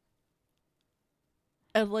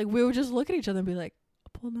 And like we would just look at each other and be like, I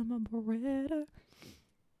pulled out my Beretta.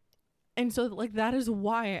 And so like that is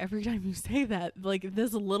why every time you say that, like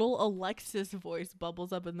this little Alexis voice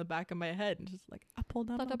bubbles up in the back of my head and just like, I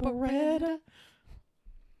pulled out my Beretta.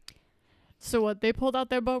 So what, they pulled out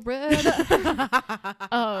their Beretta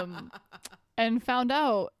and found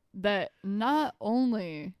out that not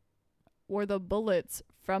only were the bullets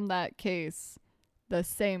from that case the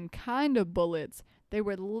same kind of bullets, they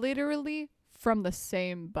were literally from the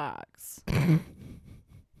same box.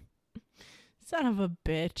 Son of a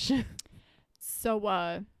bitch.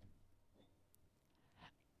 So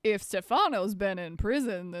if Stefano's been in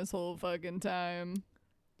prison this whole fucking time,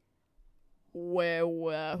 who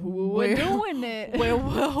were doing it?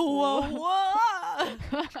 Whoa.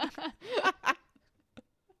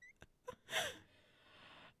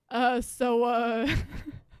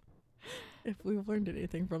 If we've learned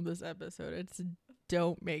anything from this episode, it's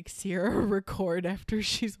don't make Sierra record after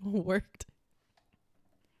she's worked.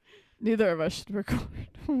 Neither of us should record.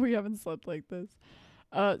 We haven't slept like this.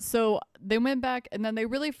 So they went back and then they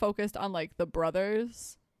really focused on like the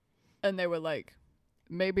brothers, and they were like,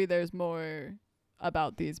 maybe there's more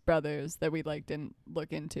about these brothers that we like didn't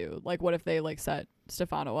look into. Like, what if they like set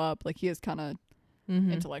Stefano up? Like, he is kind of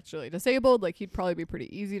intellectually disabled. Like, he'd probably be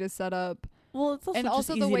pretty easy to set up. Well, it's also And just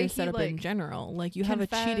also easy the way to set he, up in like, general. Like you have a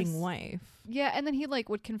cheating confess. wife. Yeah, and then he like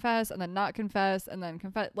would confess and then not confess and then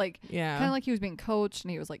confess. Like, Yeah. kind of like he was being coached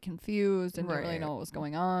and he was like confused and didn't really Right. know what was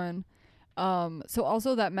going on. So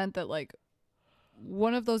also that meant that like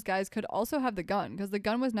one of those guys could also have the gun because the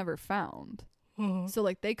gun was never found. So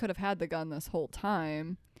like they could have had the gun this whole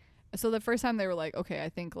time. So the first time they were like, okay, I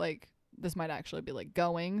think like this might actually be like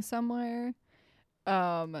going somewhere.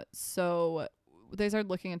 So they started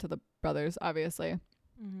looking into the brothers, obviously.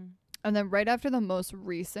 And then right after the most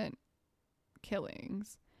recent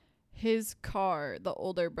killings, his car, the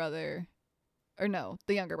older brother, or no,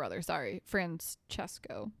 the younger brother, sorry,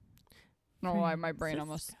 Francesco. I don't know why my brain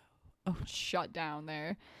almost shut down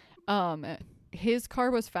there. His car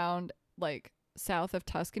was found like south of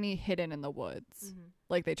Tuscany, hidden in the woods.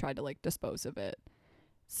 Like they tried to like dispose of it.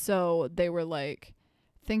 So they were like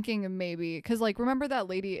thinking maybe, because like remember that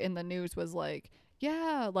lady in the news was like,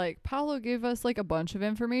 yeah, like Paolo gave us like a bunch of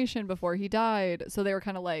information before he died. So they were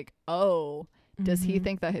kind of like, oh, does he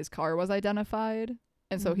think that his car was identified?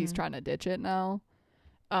 And so he's trying to ditch it now.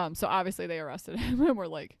 So obviously they arrested him and were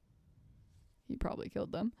like, he probably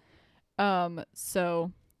killed them.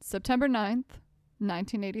 So September 9th,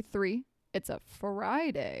 1983, it's a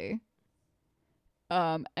Friday.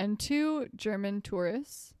 And two German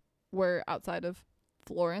tourists were outside of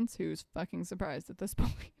Florence, who's fucking surprised at this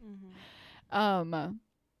point. All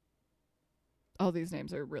these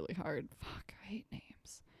names are really hard. Fuck, I hate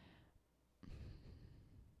names.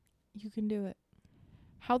 You can do it.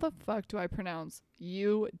 How the fuck do I pronounce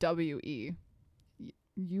UWE?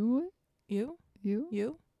 You?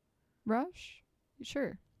 Rush?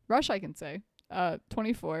 Sure. Rush I can say.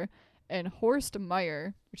 24. And Horst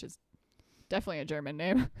Meyer, which is definitely a German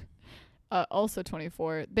name, also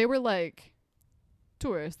 24. They were like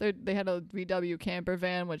tourists. They had a VW camper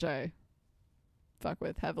van, which I fuck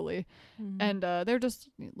with heavily. And they're just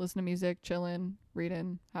listening to music, chilling,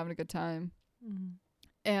 reading, having a good time.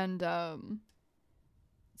 And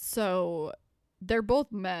so they're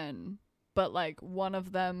both men, but like one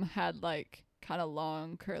of them had like kind of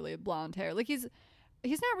long curly blonde hair. Like he's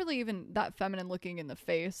he's not really even that feminine looking in the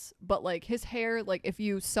face, but like his hair, like if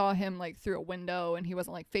you saw him like through a window and he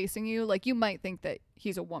wasn't like facing you, like you might think that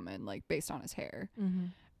he's a woman, like based on his hair.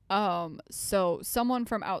 So someone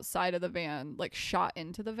from outside of the van like shot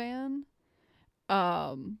into the van,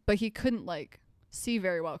 but he couldn't like see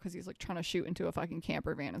very well because he's like trying to shoot into a fucking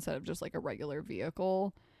camper van instead of just like a regular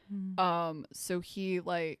vehicle. So he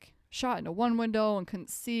like shot into one window and couldn't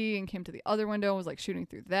see and came to the other window and was like shooting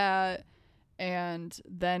through that. And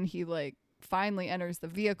then he like finally enters the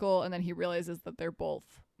vehicle and then he realizes that they're both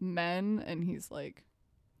men and he's like,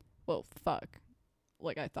 well, fuck.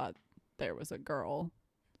 Like I thought there was a girl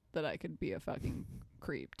that I could be a fucking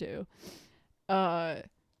creep to.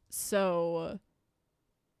 So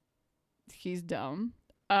he's dumb.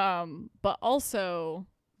 But also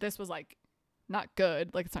this was like not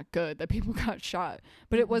good. Like it's not good that people got shot,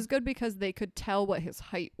 but it was good because they could tell what his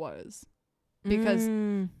height was. Because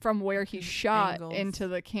from where he shot Angles. into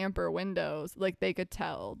the camper windows, like they could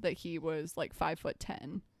tell that he was like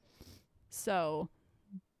 5'10". So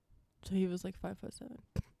he was like 5'7".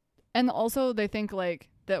 And also they think like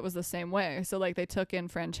that was the same way. So like they took in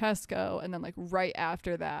Francesco and then like right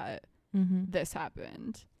after that, this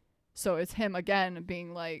happened. So it's him again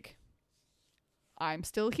being like, I'm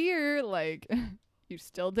still here. Like you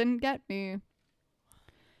still didn't get me.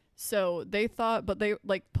 So they thought, but they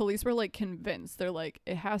like police were like convinced. They're like,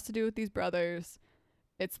 it has to do with these brothers.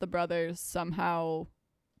 It's the brothers. Somehow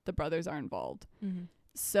the brothers are involved.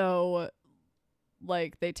 So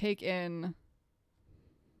like they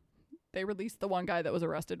released the one guy that was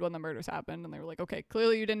arrested when the murders happened. And they were like, okay,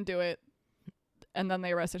 clearly you didn't do it. And then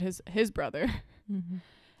they arrested his brother.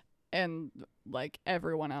 And like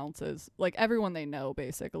everyone else's, like everyone they know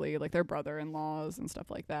basically, like their brother-in-laws and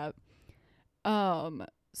stuff like that.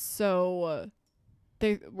 So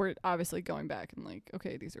they were obviously going back and like,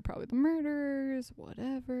 okay, these are probably the murderers,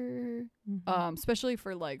 whatever. Especially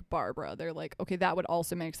for like Barbara, they're like, okay, that would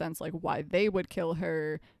also make sense, like why they would kill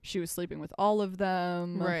her. She was sleeping with all of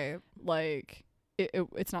them, right? Like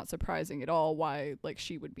it's not surprising at all why like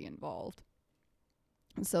she would be involved.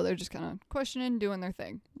 And so they're just kind of questioning, doing their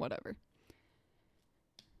thing, whatever.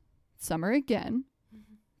 Summer again,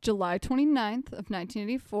 July 29th of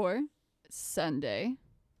 1984, Sunday.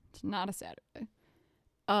 It's not a Saturday.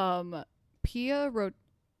 Pia I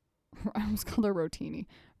almost called her Rotini.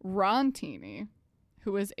 Rontini,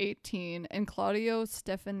 who was 18, and Claudio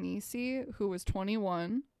Stefanisi, who was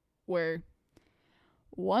 21, were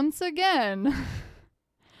once again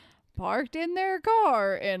parked in their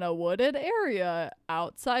car in a wooded area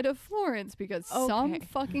outside of Florence because some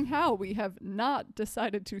fucking how we have not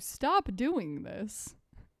decided to stop doing this.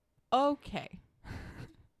 Okay.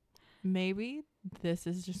 Maybe this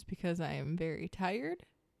is just because I am very tired.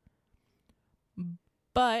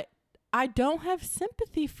 But I don't have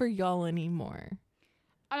sympathy for y'all anymore.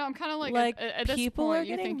 I know, I'm kind of like at this people point, are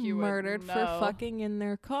you getting think you murdered would for know. fucking in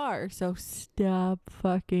their car. So stop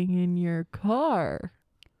fucking in your car.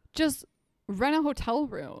 Just rent a hotel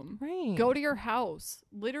room. Right. Go to your house.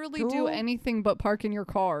 Literally do Girl. anything but park in your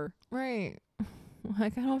car. Right.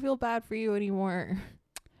 Like, I don't feel bad for you anymore.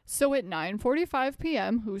 So at 9:45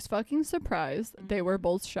 p.m., who's fucking surprised? They were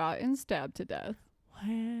both shot and stabbed to death.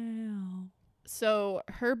 Wow. So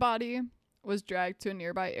her body was dragged to a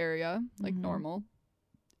nearby area, like normal.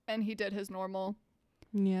 And he did his normal,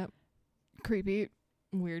 creepy,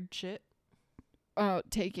 weird shit.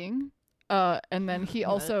 Taking. And then he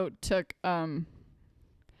also took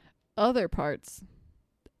other parts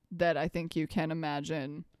that I think you can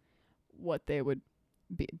imagine what they would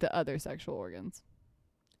be, the other sexual organs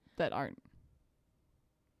that aren't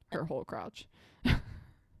her whole crotch.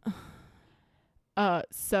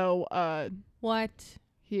 What?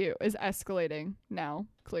 He is escalating now,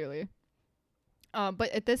 clearly.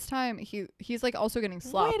 But at this time, he's like also getting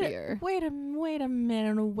sloppier. Wait a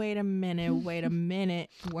minute.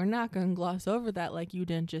 We're not gonna gloss over that like you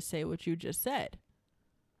didn't just say what you just said.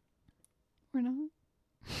 We're not.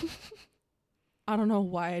 I don't know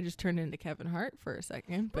why I just turned into Kevin Hart for a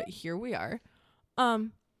second, but here we are.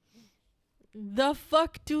 The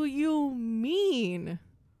fuck do you mean?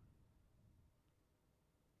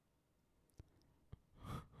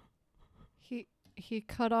 He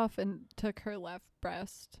cut off and took her left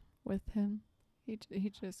breast with him. He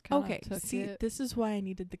just kind of took it. This is why I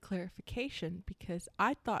needed the clarification, because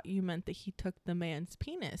I thought you meant that he took the man's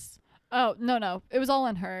penis. Oh, no. It was all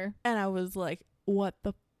on her. And I was like, what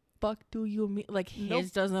the fuck do you mean? Like, Nope.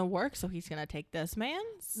 his doesn't work, so he's gonna take this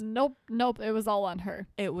man's? Nope. It was all on her.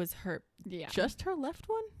 It was her. Yeah. Just her left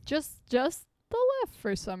one? Just the left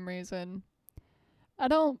for some reason. I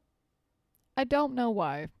don't know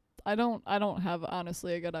why. I don't have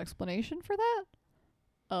honestly a good explanation for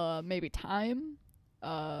that. Maybe time.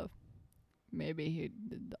 Maybe he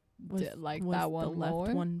did like was that the one left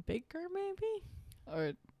more, one bigger, maybe?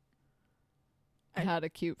 or I- had a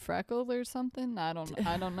cute freckle or something. I don't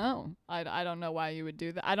know. I don't know why you would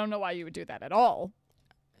do that. I don't know why you would do that at all.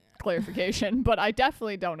 Clarification, but I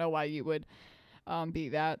definitely don't know why you would be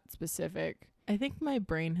that specific. I think my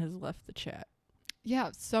brain has left the chat.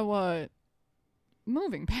 Yeah, so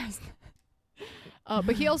moving past that.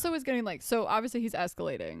 But he also was getting like, so obviously he's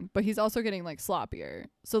escalating, but he's also getting like sloppier.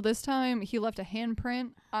 So this time he left a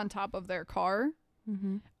handprint on top of their car.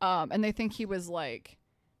 Mm-hmm. And they think he was like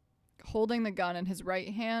holding the gun in his right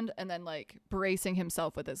hand and then like bracing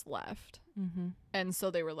himself with his left. Mm-hmm. And so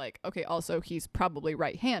they were like, okay, also he's probably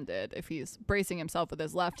right-handed if he's bracing himself with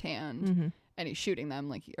his left hand Mm-hmm. and he's shooting them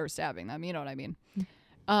like or stabbing them, you know what I mean? Mm.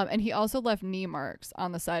 And he also left knee marks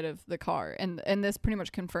on the side of the car, and this pretty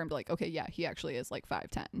much confirmed like, okay, yeah, he actually is like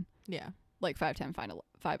 5'10", Yeah. like 5'10",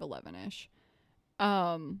 5'11"-ish.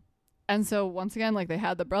 And so once again, like they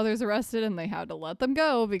had the brothers arrested and they had to let them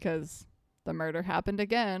go because the murder happened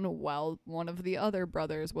again while one of the other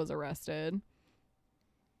brothers was arrested.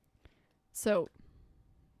 So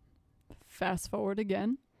fast forward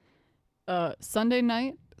again. Sunday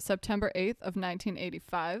night, September 8th of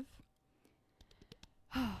 1985.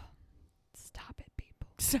 Stop it, people.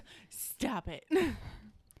 Stop it.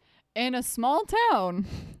 In a small town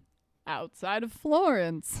outside of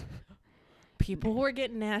Florence. People were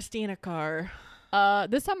getting nasty in a car.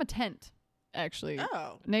 This time a tent, actually.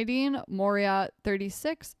 Oh. Nadine Moriat,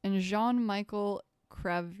 36, and Jean-Michael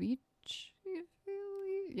Kravich,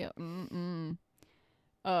 yeah,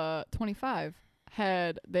 25,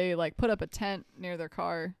 they like put up a tent near their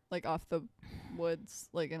car, like off the woods,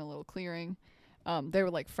 like in a little clearing. They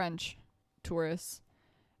were like French tourists.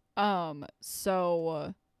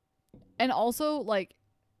 So, and also like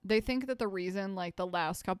they think that the reason like the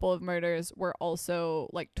last couple of murders were also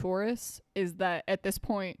like tourists is that at this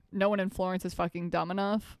point no one in Florence is fucking dumb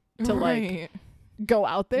enough to like go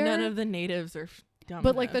out there. None of the natives are dumb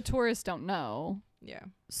but like the enough. tourists don't know. Yeah.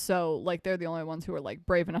 So like they're the only ones who are like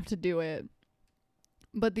brave enough to do it.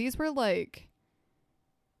 But these were like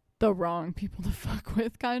the wrong people to fuck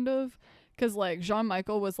with, kind of, because like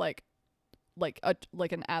Jean-Michael was like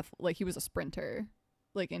an athlete, like he was a sprinter,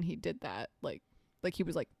 like, and he did that like he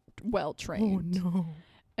was like well trained. Oh no.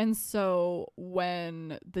 And so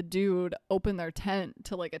when the dude opened their tent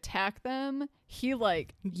to like attack them, he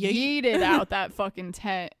like yeeted out that fucking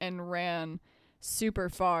tent and ran super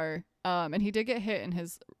far. And he did get hit in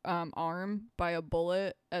his arm by a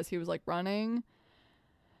bullet as he was like running.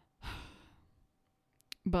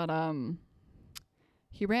 But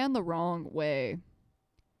he ran the wrong way.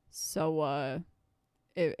 So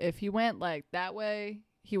if he went like that way,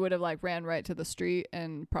 he would have like ran right to the street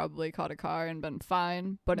and probably caught a car and been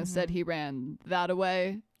fine. But instead he ran that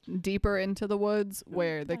way, deeper into the woods,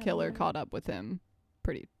 where the killer caught up with him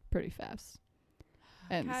pretty fast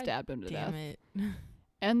and God stabbed him to death. Damn it.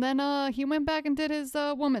 And then he went back and did his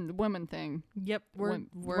woman thing. Yep. We're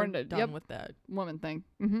done yep. with that. Woman thing.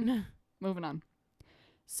 Moving on.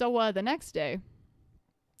 So the next day,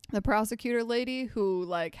 the prosecutor lady who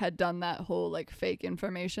like had done that whole like fake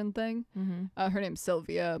information thing, her name's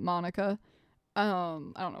Sylvia Monica. I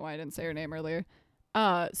don't know why I didn't say her name earlier.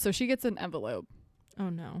 So she gets an envelope. Oh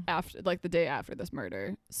no. After like the day after this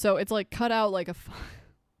murder. So it's like cut out like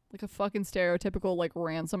like a fucking stereotypical like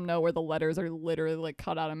ransom note where the letters are literally like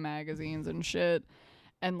cut out of magazines and shit.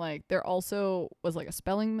 And like there also was like a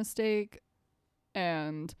spelling mistake,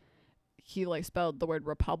 and he like spelled the word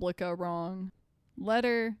Republica wrong.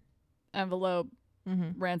 Letter, envelope,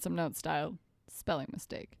 ransom note style, spelling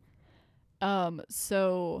mistake.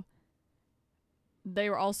 So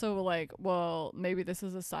they were also like, well, maybe this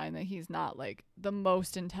is a sign that he's not like the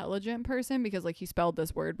most intelligent person, because like he spelled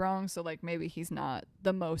this word wrong, so like maybe he's not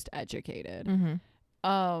the most educated.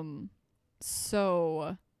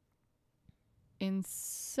 So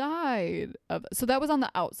inside of, so that was on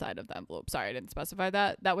the outside of the envelope. Sorry, I didn't specify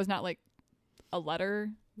that. That was not like a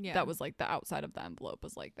letter. Yeah. That was like the outside of the envelope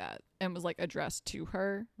was like that and was like addressed to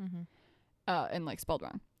her, and like spelled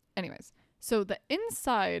wrong. Anyways, so the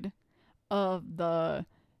inside of the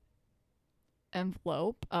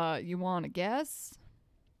envelope, you want to guess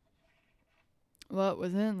what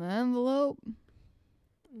was in the envelope?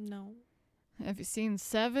 No. Have you seen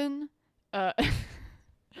Seven?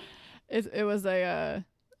 It was a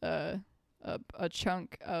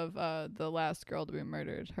chunk of the last girl to be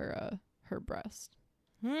murdered, her breast.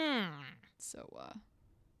 So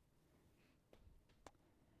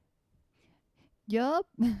yup.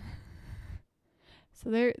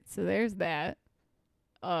 So there's that.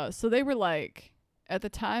 So they were like, at the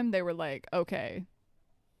time they were like, okay,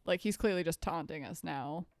 like he's clearly just taunting us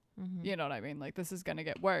now. Mm-hmm. You know what I mean? Like this is gonna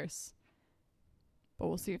get worse. But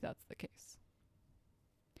we'll see if that's the case.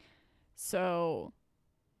 So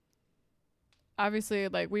obviously,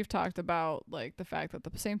 like we've talked about like the fact that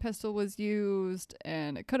the same pistol was used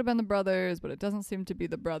and it could have been the brothers, but it doesn't seem to be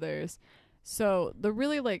the brothers. So the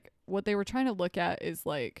really like what they were trying to look at is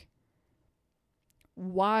like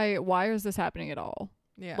why is this happening at all?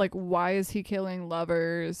 Yeah. Like why is he killing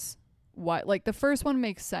lovers? Why, like the first one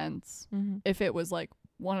makes sense Mm-hmm. if it was like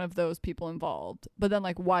one of those people involved, but then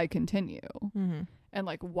like why continue? Mm-hmm. And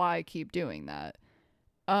like why keep doing that?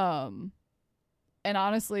 And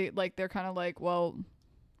honestly, like they're kind of like, well,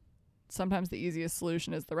 sometimes the easiest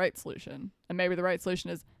solution is the right solution, and maybe the right solution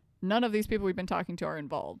is none of these people we've been talking to are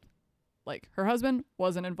involved. Like her husband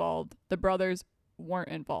wasn't involved, the brothers weren't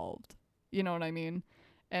involved, you know what I mean?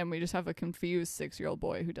 And we just have a confused 6-year-old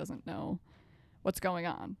boy who doesn't know what's going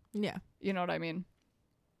on, Yeah. you know what I mean?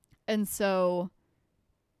 And so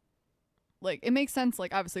like it makes sense,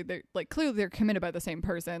 like obviously they're like clearly they're committed by the same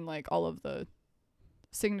person, like all of the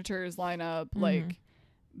signatures line up, like,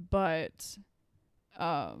 but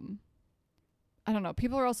I don't know,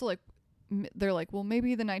 people are also like they're like, well, maybe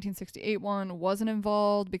the 1968 one wasn't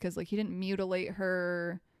involved because like he didn't mutilate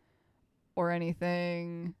her or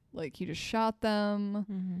anything, like he just shot them.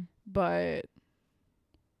 Mm-hmm. But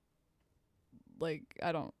like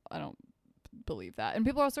I don't believe that. And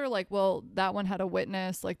people also are like, well, that one had a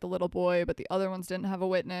witness, like the little boy, but the other ones didn't have a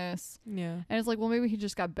witness. Yeah. And it's like, well, maybe he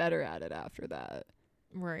just got better at it after that.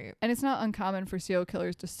 Right. And it's not uncommon for serial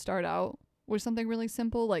killers to start out with something really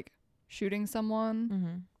simple, like shooting someone,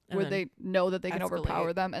 Mm-hmm. where they know that they can escalate.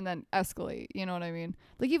 overpower them and then escalate. You know what I mean?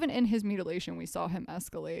 Like even in his mutilation, we saw him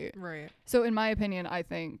escalate. Right. So in my opinion, I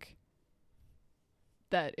think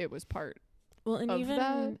that it was part. Well, and of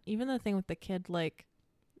that. even the thing with the kid, like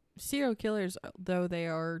serial killers, though they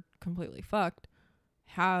are completely fucked,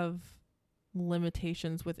 have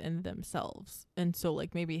limitations within themselves. And so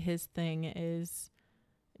like maybe his thing is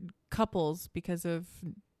couples because of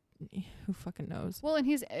who fucking knows. Well, and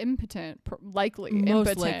he's impotent, likely Most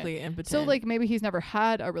impotent. likely impotent. So like maybe he's never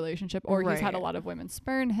had a relationship, or he's had a Right. lot of women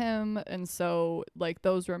spurn him, and so like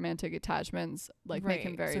those romantic attachments like make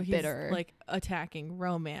him very so bitter. he's like attacking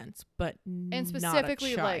romance, but and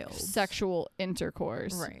specifically like sexual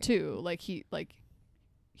intercourse Right. too. Like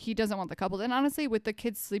he doesn't want the couple. And honestly, with the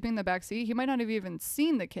kids sleeping in the back seat, he might not have even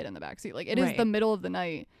seen the kid in the back seat. Like it is Right. the middle of the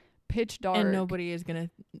night, pitch dark, and nobody is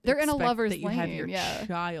gonna. They're in a expect lover's that you have your lane, yeah.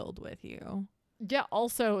 child with you. Yeah,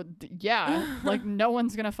 also, yeah, like no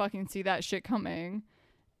one's gonna fucking see that shit coming.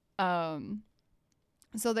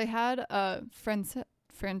 So they had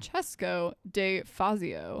Francesco de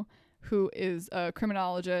Fazio, who is a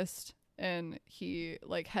criminologist, and he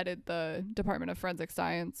like headed the Department of Forensic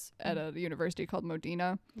Science at a university called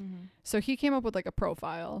Modena. Mm-hmm. So he came up with like a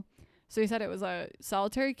profile. So he said it was a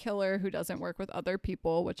solitary killer who doesn't work with other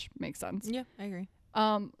people, which makes sense. Yeah, I agree.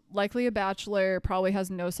 Likely a bachelor, probably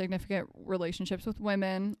has no significant relationships with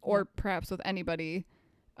women or perhaps with anybody.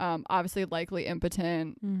 Obviously likely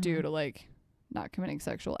impotent due to like not committing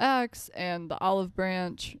sexual acts. And the olive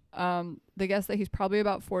branch, they guess that he's probably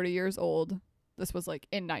about 40 years old. This was like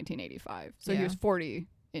in 1985. So he was 40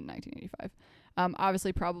 in 1985.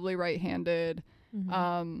 Obviously probably right-handed.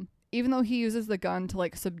 Even though he uses the gun to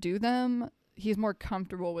like subdue them, he's more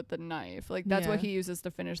comfortable with the knife. Like that's what he uses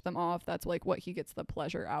to finish them off. That's like what he gets the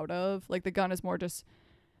pleasure out of. Like the gun is more just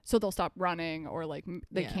so they'll stop running or like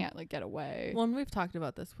they can't like get away. Well, and we've talked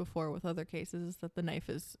about this before with other cases, is that the knife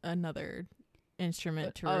is another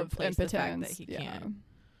instrument to of replace the fact that he yeah. can't.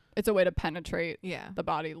 It's a way to penetrate Yeah. the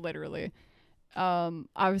body, literally.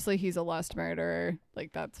 Obviously he's a lust murderer.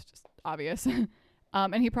 Like that's just obvious.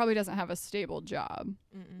 And he probably doesn't have a stable job,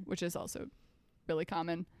 which is also really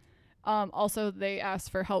common. Also, they asked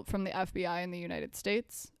for help from the FBI in the United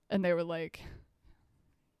States, and they were like,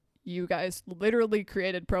 you guys literally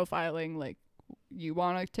created profiling, like, you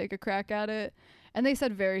want to take a crack at it? And they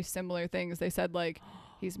said very similar things. They said, like,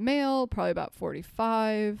 he's male, probably about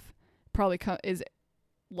 45, probably is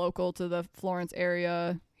local to the Florence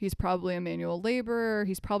area. He's probably a manual laborer.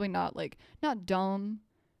 He's probably not dumb,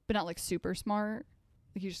 but not, like, super smart.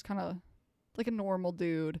 Like, he's just kind of like a normal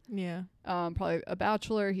dude. Yeah. Probably a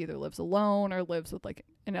bachelor. He either lives alone or lives with like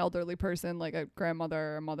an elderly person, like a grandmother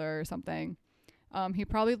or a mother or something. He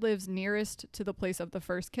probably lives nearest to the place of the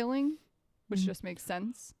first killing, which just makes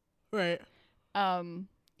sense. Right.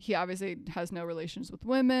 He obviously has no relations with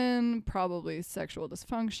women, probably sexual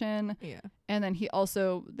dysfunction. Yeah. And then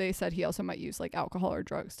they said he also might use like alcohol or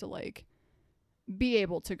drugs to like be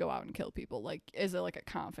able to go out and kill people. Like, is it like a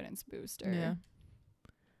confidence booster? Yeah.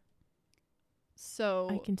 So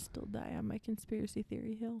I can still die on my conspiracy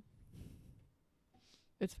theory hill.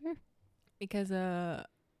 it's fair. Because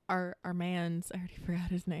our man's, I already forgot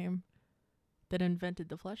his name, that invented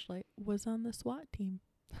the fleshlight was on the SWAT team.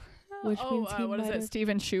 Which means he what is might it? have-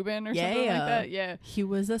 Steven Shubin or something like Yeah. that? Yeah. He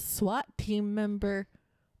was a SWAT team member.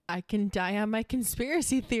 I can die on my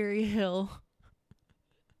conspiracy theory hill.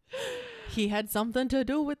 He had something to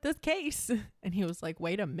do with this case. And he was like,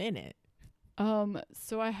 wait a minute.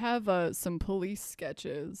 So I have some police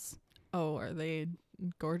sketches. Oh, are they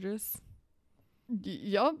gorgeous?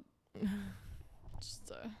 Yup.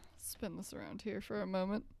 Just spin this around here for a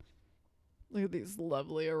moment. Look at these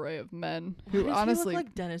lovely array of men who Why does honestly he look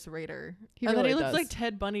like Dennis Rader. he And really then he looks does. like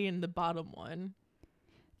Ted Bundy in the bottom one.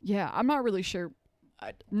 Yeah, I'm not really sure.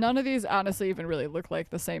 None of these honestly even really look like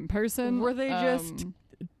the same person. Were they just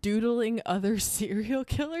doodling other serial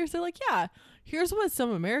killers? They're like, yeah, here's what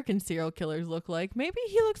some American serial killers look like. Maybe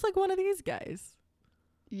he looks like one of these guys.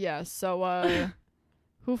 Yeah, so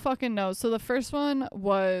who fucking knows? So the first one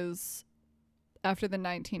was after the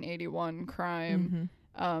 1981 crime.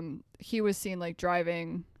 He was seen like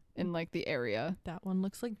driving in like the area. That one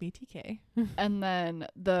looks like BTK. And then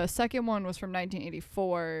the second one was from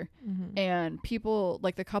 1984, and people,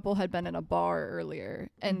 like the couple had been in a bar earlier,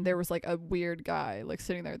 and there was like a weird guy like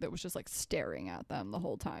sitting there that was just like staring at them the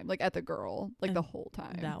whole time, like at the girl, like the whole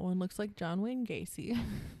time. That one looks like John Wayne Gacy.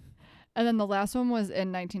 And then the last one was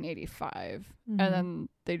in 1985, and then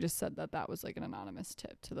they just said that that was like an anonymous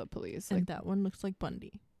tip to the police. And Like that one looks like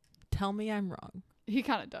Bundy. Tell me I'm wrong. he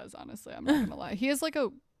kind of does, honestly. I'm not gonna lie. He has like a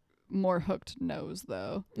more hooked nose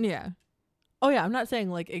though. Yeah. Oh yeah, I'm not saying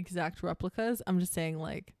like exact replicas. I'm just saying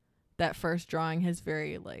like that first drawing has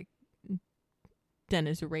very like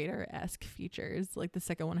Dennis Rader-esque features. Like the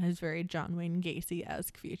second one has very John Wayne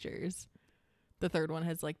Gacy-esque features. The third one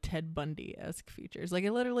has like Ted Bundy-esque features. Like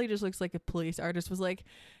it literally just looks like a police artist was like,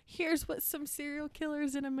 here's what some serial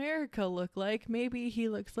killers in America look like. Maybe he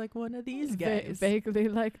looks like one of these guys. Vaguely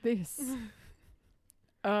like this.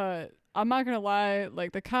 I'm not gonna lie,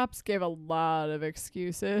 like the cops gave a lot of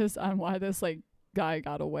excuses on why this like guy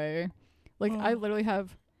got away. Like I literally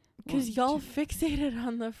have Because one, y'all two- fixated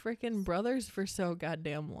on the freaking brothers for so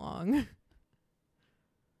goddamn long.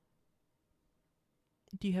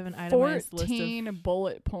 Do you have an itemized list 14 of...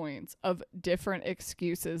 bullet points of different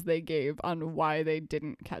excuses they gave on why they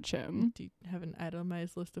didn't catch him. Do you have an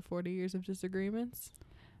itemized list of 40 years of disagreements?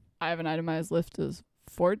 I have an itemized list of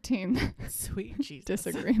 14 Sweet Jesus.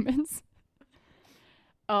 disagreements.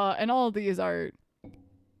 And all of these are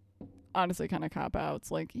honestly kind of cop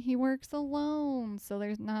outs. Like he works alone, so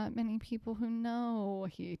there's not many people who know.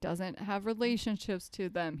 He doesn't have relationships to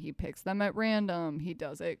them. He picks them at random. He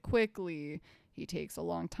does it quickly. He takes a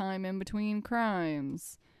long time in between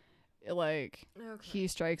crimes. Like he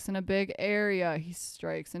strikes in a big area. He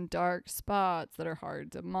strikes in dark spots that are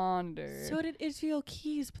hard to monitor. So did Israel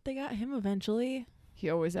Keys, but they got him eventually. He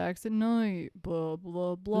always acts at night. Blah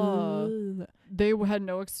blah blah. Ugh. They had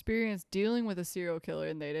no experience dealing with a serial killer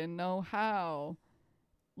and they didn't know how.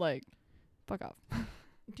 Like, fuck off.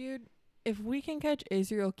 Dude, if we can catch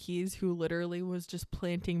Israel Keys, who literally was just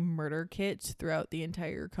planting murder kits throughout the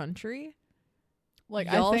entire country, Like,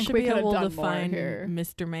 y'all I think should we be could have able done to more find here.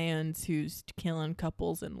 Mr. Mans who's killing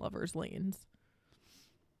couples in lovers' lanes.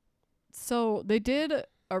 So they did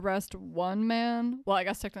arrest one man. Well, I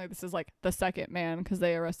guess technically this is like the second man because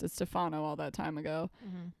they arrested Stefano all that time ago.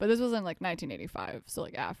 But this was in like 1985, so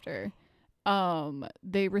like after.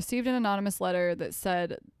 They received an anonymous letter that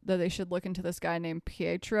said that they should look into this guy named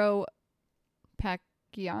Pietro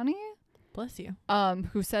Pacchiani. Bless you.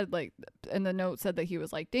 Who said like, and the note said that he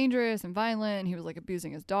was like dangerous and violent. And he was like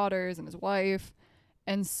abusing his daughters and his wife.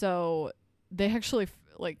 And so they actually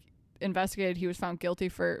like investigated. He was found guilty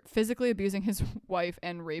for physically abusing his wife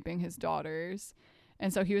and raping his daughters.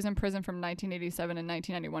 And so he was in prison from 1987 and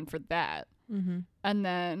 1991 for that. And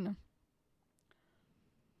then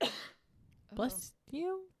Bless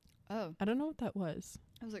you. Oh, I don't know what that was.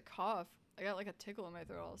 it was a cough. I got like a tickle in my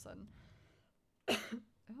throat all of a sudden.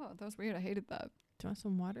 Oh, that was weird. I hated that. Do you want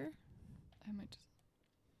some water? I might just.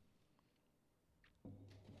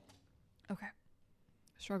 Okay.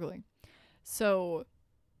 Struggling. So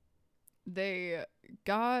they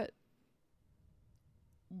got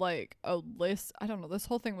like a list. I don't know. This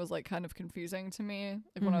whole thing was like kind of confusing to me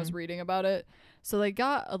like when I was reading about it. So they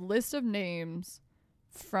got a list of names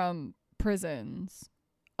from prisons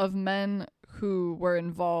of men who were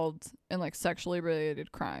involved in like sexually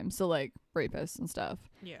related crimes, so like rapists and stuff.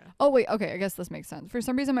 Yeah. Oh wait, okay, I guess this makes sense. For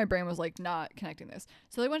some reason my brain was like not connecting this.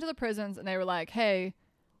 So they went to the prisons and they were like, hey,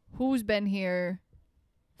 who's been here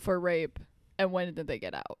for rape and when did they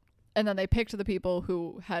get out? And then they picked the people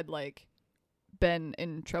who had like been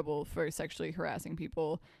in trouble for sexually harassing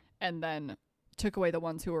people and then took away the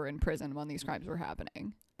ones who were in prison when these crimes were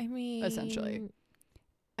happening. I mean, essentially.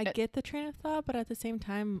 I get the train of thought, but at the same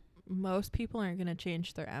time, most people aren't going to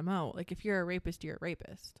change their MO. Like, if you're a rapist, you're a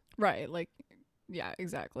rapist. Right. Like, yeah,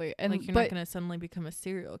 exactly. And like, you're not going to suddenly become a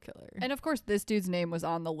serial killer. And of course, this dude's name was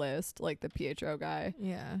on the list, like the Pietro guy.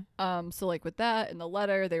 Yeah. So like with that in the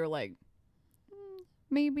letter, they were like,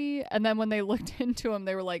 maybe. And then when they looked into him,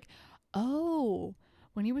 they were like, oh,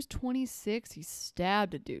 when he was 26, he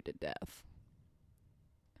stabbed a dude to death.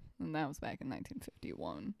 And that was back in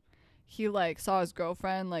 1951. He like saw his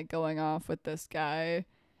girlfriend like going off with this guy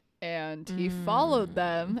and he followed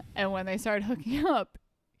them. And when they started hooking up,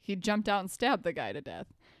 he jumped out and stabbed the guy to death.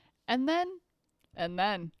 And then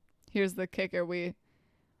here's the kicker. We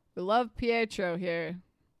love Pietro here.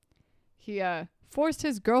 He forced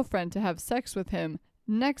his girlfriend to have sex with him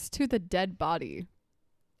next to the dead body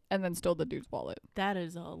and then stole the dude's wallet. That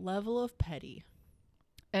is a level of petty.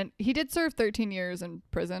 And he did serve 13 years in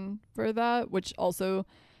prison for that, which also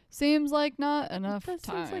seems like not enough time. That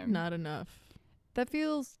seems like not enough. That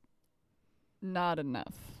feels not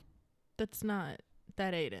enough. That's not.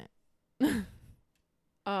 That ain't it.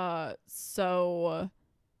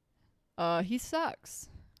 He sucks.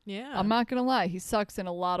 Yeah. I'm not gonna lie. He sucks in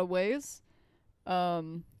a lot of ways.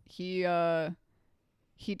 He worked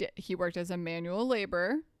as a manual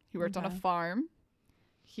laborer. He worked on a farm.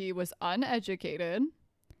 He was uneducated.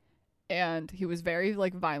 And he was very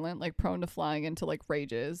like violent, like prone to flying into like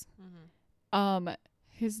rages.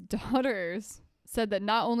 His daughters said that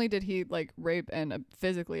not only did he like rape and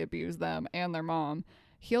physically abuse them and their mom,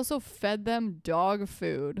 he also fed them dog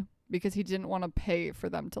food because he didn't want to pay for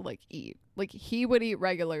them to like eat. Like he would eat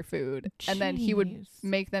regular food and then he would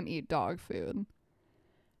make them eat dog food.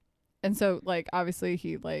 And so like obviously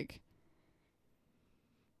he like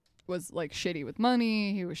was like shitty with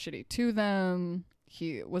money. He was shitty to them.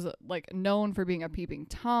 He was like known for being a peeping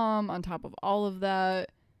Tom on top of all of that.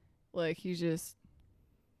 Like he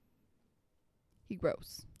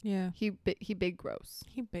gross. Yeah. He big gross.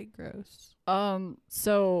 He big gross.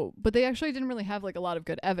 So but they actually didn't really have like a lot of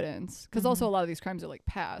good evidence because also a lot of these crimes are like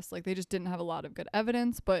past. Like they just didn't have a lot of good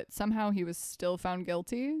evidence, but somehow he was still found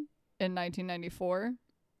guilty in 1994.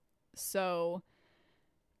 So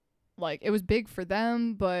like it was big for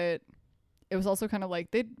them, but it was also kind of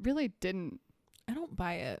like they really didn't. I don't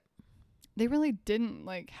buy it. They really didn't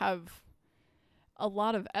like have a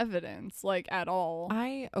lot of evidence like at all.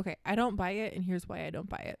 I don't buy it, and here's why I don't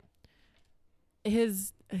buy it.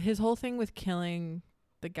 His whole thing with killing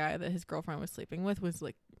the guy that his girlfriend was sleeping with was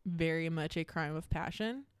like very much a crime of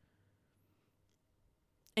passion.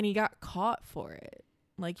 And he got caught for it.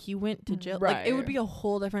 Like he went to jail. Right. Like it would be a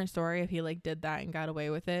whole different story if he like did that and got away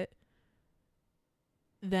with it.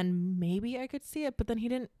 Then maybe I could see it, but then he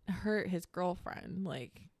didn't hurt his girlfriend.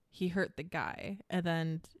 Like he hurt the guy, and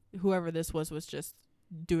then whoever this was just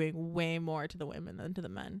doing way more to the women than to the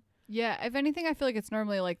men. Yeah, if anything, I feel like it's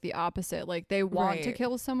normally like the opposite. Like they want to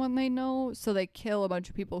kill someone they know, so they kill a bunch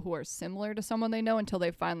of people who are similar to someone they know until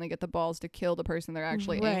they finally get the balls to kill the person they're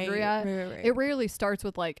actually angry at. Right. It rarely starts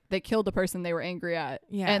with like they killed the person they were angry at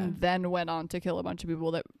and then went on to kill a bunch of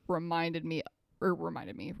people that reminded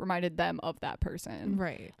them of that person.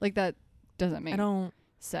 Right. Like that doesn't make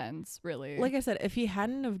sense, really. Like I said, if he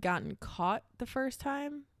hadn't have gotten caught the first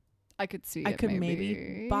time, I could see I could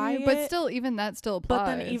maybe buy it. But still, even that still applies.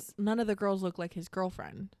 But then none of the girls look like his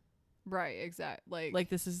girlfriend. Right, exactly. Like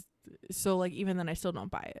this is, so like even then I still don't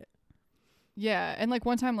buy it. Yeah, and like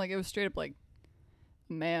one time like it was straight up like,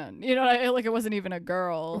 man, you know, like it wasn't even a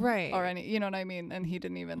girl. Right. Or any, you know what I mean? And he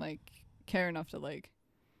didn't even like care enough to like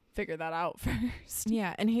figure that out first.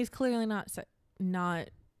 Yeah, and he's clearly not an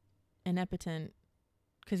impotent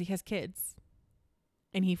because he has kids.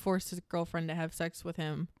 And he forced his girlfriend to have sex with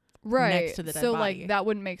him. Right. Next to the dead body. Like that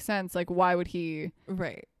wouldn't make sense. Like why would he?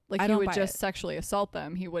 Right. Like he would just sexually assault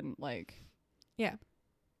them. He wouldn't like. Yeah.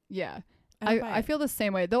 Yeah. I feel the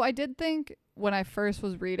same way. Though I did think when I first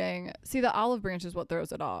was reading, see the olive branch is what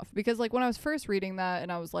throws it off. Because like when I was first reading that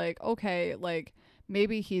and I was like, okay, like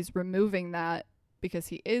maybe he's removing that because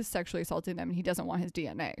he is sexually assaulting them and he doesn't want his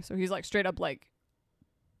DNA. So he's like straight up like,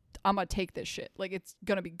 I'm gonna take this shit. Like it's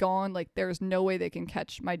gonna be gone. Like there's no way they can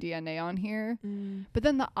catch my DNA on here. But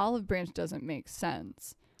then the olive branch doesn't make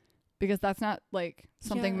sense because that's not like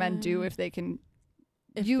something men do if they can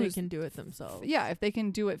if they can do it themselves. Yeah, if they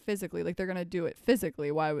can do it physically, like they're gonna do it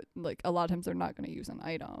physically. Why would, like, a lot of times they're not gonna use an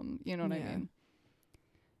item. You know what I mean?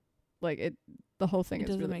 Like the whole thing it is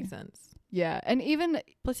doesn't really make sense. Yeah, and even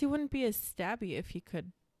Plus, he wouldn't be as stabby if he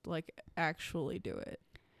could like actually do it.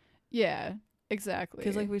 yeah, exactly.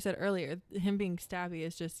 Because like we said earlier, him being stabby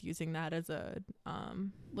is just using that as a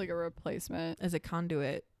like a replacement. as a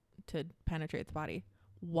conduit to penetrate the body.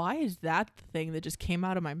 Why is that the thing that just came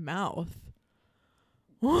out of my mouth?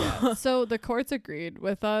 Yeah. So the courts agreed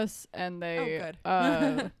with us, and they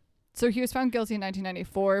so he was found guilty in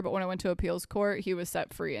 1994, but when it went to appeals court, he was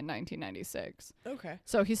set free in 1996. Okay.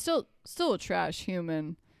 So he's still a trash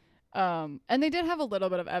human. And they did have a little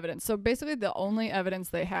bit of evidence. So basically the only evidence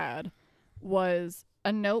they had was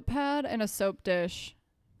a notepad and a soap dish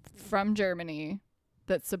from Germany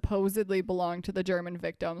that supposedly belonged to the German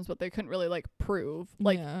victims, but they couldn't really like prove.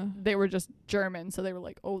 Like they were just German, so they were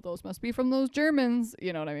like, "Oh, those must be from those Germans."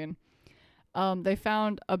 You know what I mean? They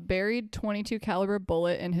found a buried .22 caliber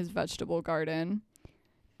bullet in his vegetable garden.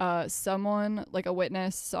 Someone, like a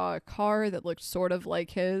witness, saw a car that looked sort of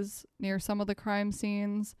like his near some of the crime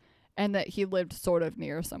scenes, and that he lived sort of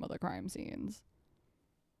near some of the crime scenes.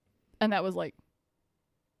 And that was like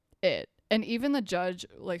it. And even the judge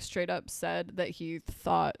like straight up said that he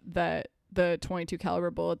thought that the .22 caliber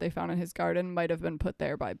bullet they found in his garden might have been put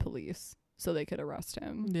there by police so they could arrest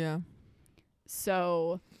him. Yeah.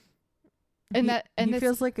 So he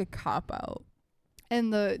feels like a cop out.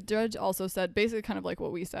 And the judge also said basically kind of like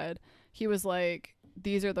what we said. He was like,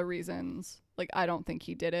 these are the reasons. Like, I don't think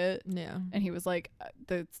he did it. Yeah. And he was like,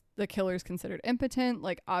 the killer's considered impotent.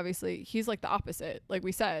 Like, obviously, he's like the opposite. Like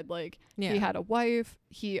we said, like, he had a wife.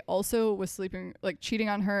 He also was sleeping, like, cheating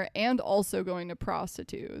on her and also going to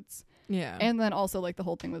prostitutes. Yeah. And then also, like, the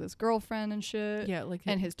whole thing with his girlfriend and shit. Yeah, like,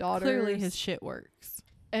 and his daughters. Clearly his shit works.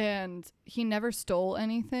 And he never stole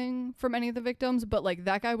anything from any of the victims, but like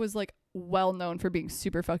that guy was like well known for being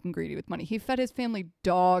super fucking greedy with money. He fed his family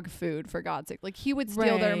dog food, for God's sake. Like he would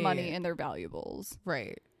steal their money and their valuables.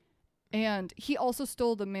 Right. And he also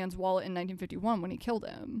stole the man's wallet in 1951 when he killed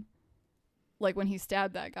him. Like when he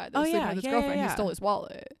stabbed that guy that was sleeping with his girlfriend, he stole his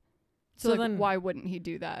wallet. So like, then why wouldn't he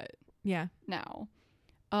do that? Yeah. Now.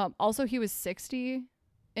 Also he was 60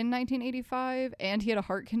 in 1985 and he had a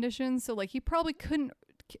heart condition, so like he probably couldn't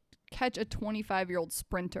catch a 25-year-old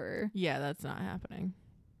sprinter. Yeah, that's not happening.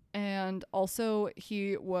 And also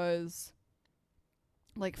he was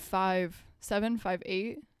like 5'7",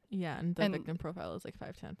 5'8". Yeah, and the victim profile is like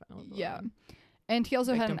 5'10". Yeah. And he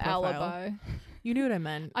also had an alibi. You knew what I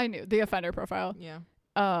meant. I knew the offender profile. Yeah.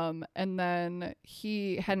 And then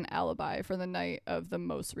he had an alibi for the night of the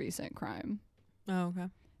most recent crime. Oh, okay.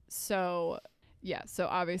 So, yeah, so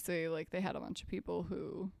obviously like they had a bunch of people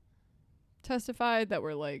who testified that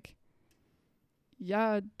were like,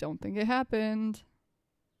 yeah, don't think it happened.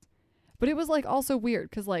 But it was like also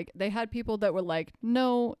weird because like they had people that were like,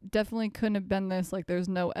 no, definitely couldn't have been this, like there's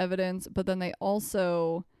no evidence. But then they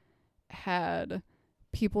also had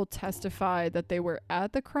people testify that they were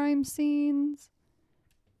at the crime scenes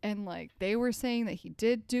and like they were saying that he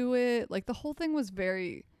did do it. Like the whole thing was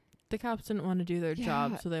very, the cops didn't want to do their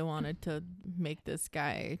job, so they wanted to make this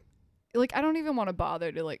guy, like, I don't even want to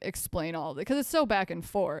bother to like explain all of it because it's so back and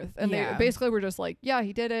forth. And they basically were just like, yeah,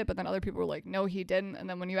 he did it. But then other people were like, no, he didn't. And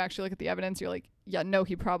then when you actually look at the evidence, you're like, yeah, no,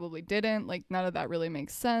 he probably didn't. Like, none of that really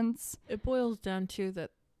makes sense. It boils down to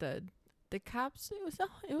that the cops,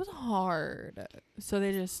 it was hard. So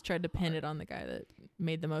they just tried to pin it on the guy that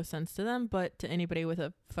made the most sense to them. But to anybody with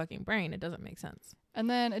a fucking brain, it doesn't make sense. And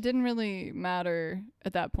then it didn't really matter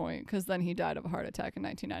at that point because then he died of a heart attack in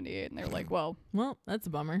 1998. And they were like, well, that's a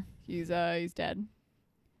bummer. He's dead.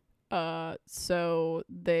 So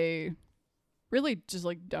they really just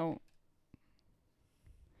like don't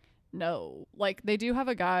know. Like they do have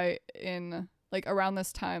a guy in like around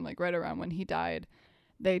this time, like right around when he died,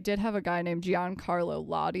 they did have a guy named Giancarlo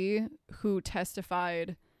Lotti who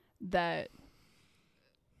testified that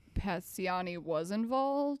Paciani was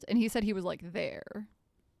involved, and he said he was like there.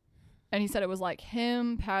 And he said it was like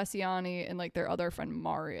him, Paciani, and like their other friend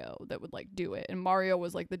Mario that would like do it. And Mario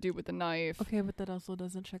was like the dude with the knife. Okay, but that also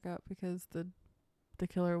doesn't check out because the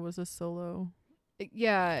killer was a solo.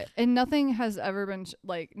 Yeah, and nothing has ever been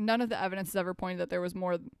like none of the evidence has ever pointed that there was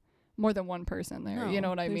more than one person there. You know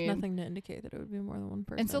what I mean? There's nothing to indicate that it would be more than one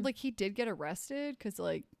person. And so like he did get arrested because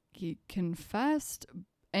like he confessed,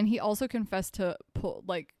 and he also confessed to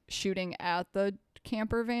shooting at the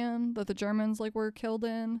camper van that the Germans like were killed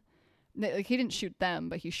in. Like he didn't shoot them,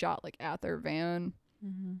 but he shot like at their van.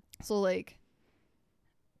 Mm-hmm. So like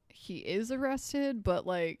he is arrested, but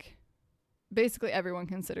like basically everyone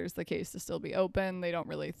considers the case to still be open. They don't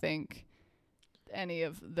really think any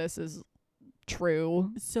of this is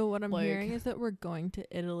true. So what I'm Like- hearing is that we're going to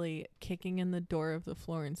Italy, kicking in the door of the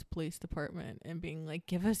Florence Police Department and being like,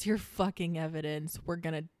 give us your fucking evidence. We're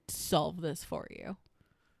going to solve this for you.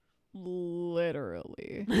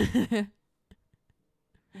 Literally.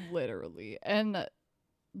 Literally. And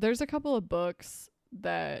there's a couple of books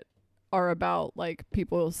that are about like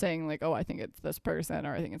people saying like, oh, I think it's this person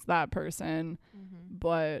or I think it's that person.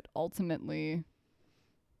 But ultimately,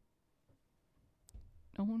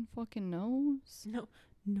 no one fucking knows. No,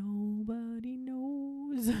 nobody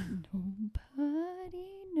knows.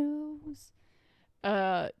 Nobody knows.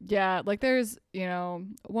 Yeah, like there's, you know,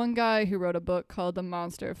 one guy who wrote a book called The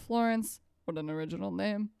Monster of Florence. What an original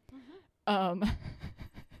name.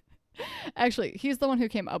 Actually, he's the one who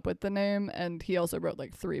came up with the name, and he also wrote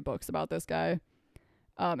like 3 books about this guy.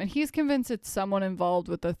 And he's convinced it's someone involved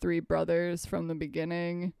with the 3 brothers from the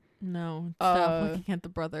beginning. No, stop looking at the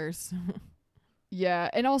brothers. Yeah,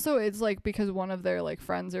 and also it's like because one of their like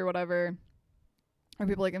friends or whatever, or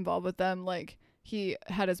people like involved with them, like he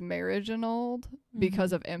had his marriage annulled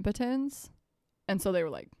because of impotence, and so they were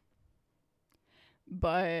like,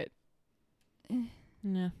 but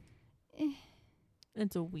Yeah.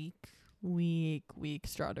 It's a weak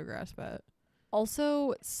straw to grasp at.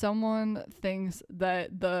 also someone thinks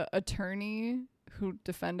that the attorney who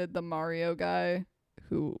defended the Mario guy,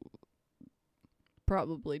 who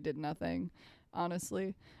probably did nothing,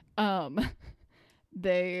 honestly,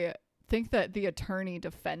 they think that the attorney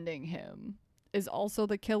defending him is also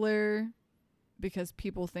the killer because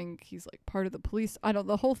people think he's like part of the police.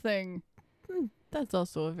 The whole thing. That's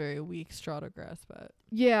also a very weak straw to grasp at.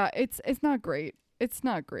 Yeah, it's not great. It's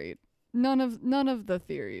not great. None of the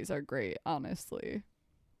theories are great, honestly.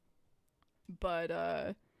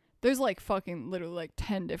 But there's like fucking literally like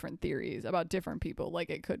 10 different theories about different people like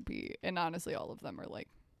it could be, and honestly all of them are like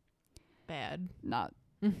Bad. not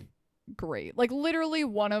great. Like literally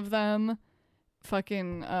one of them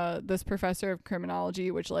fucking this professor of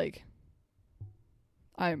criminology, which like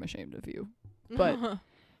I am ashamed of you, but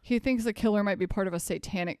he thinks the killer might be part of a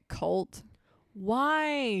satanic cult.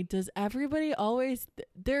 Why does everybody always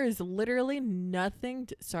there is literally nothing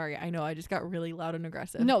sorry, I know I just got really loud and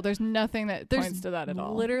aggressive. No, there's nothing that There's points to that at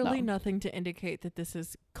all. Literally No. nothing to indicate that this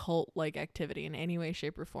is cult like activity in any way,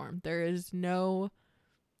 shape, or form. There is no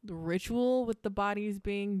ritual with the bodies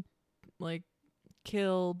being like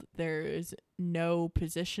killed. There is no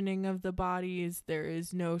positioning of the bodies. There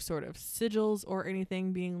is no sort of sigils or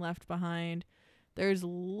anything being left behind. There's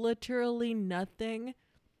literally nothing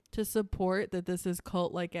to support that this is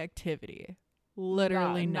cult-like activity.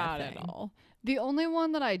 Literally not nothing. at all. The only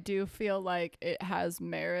one that I do feel like it has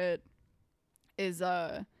merit is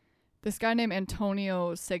this guy named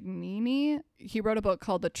Antonio Segnini. He wrote a book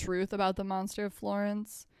called The Truth About the Monster of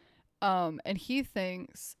Florence. And he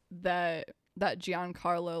thinks that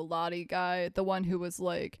Giancarlo Lotti guy, the one who was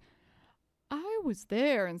like, I was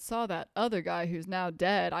there and saw that other guy who's now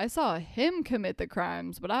dead. I saw him commit the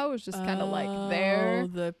crimes, but I was just kind of like there. Oh,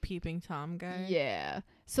 the peeping Tom guy. Yeah.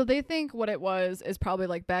 So they think what it was is probably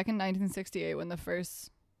like back in 1968 when the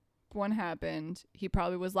first one happened. He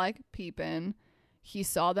probably was like peeping. He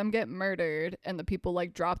saw them get murdered and the people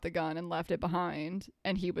like dropped the gun and left it behind.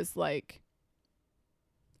 And he was like,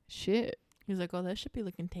 shit. He's like, oh, that should be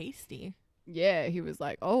looking tasty. Yeah. He was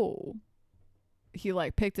like, oh. He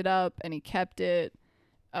like picked it up and he kept it.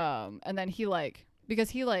 And then he like, because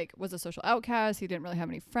he like was a social outcast, he didn't really have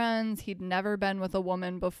any friends. He'd never been with a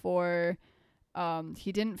woman before.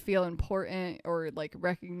 He didn't feel important or like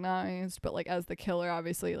recognized, but like as the killer,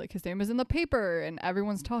 obviously like his name was in the paper and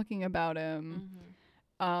everyone's talking about him.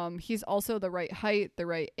 He's also the right height, the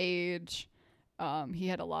right age. He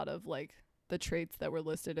had a lot of like the traits that were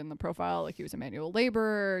listed in the profile. Like he was a manual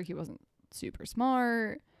laborer. He wasn't super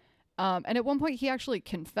smart. And at one point he actually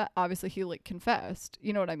obviously he like confessed,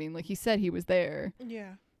 you know what I mean? Like he said he was there.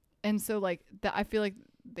 Yeah. And so like that, I feel like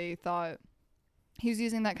they thought he was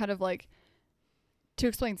using that kind of like to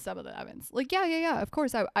explain some of the evidence. Like, yeah, of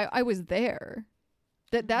course I was there.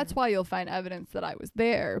 That's why you'll find evidence that I was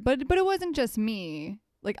there. But it wasn't just me.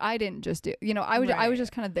 Like I didn't just do, you know, I was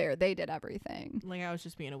just kind of there. They did everything. Like I was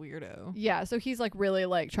just being a weirdo. Yeah, so he's like really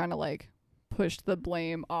like trying to like push the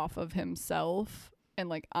blame off of himself and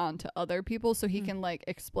like onto other people so he can like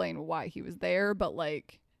explain why he was there but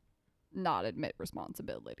like not admit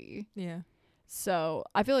responsibility. Yeah. So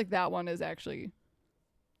I feel like that one is actually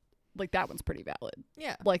like that one's pretty valid.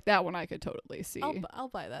 Yeah. Like that one I could totally see. I'll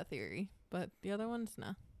buy that theory, but the other ones,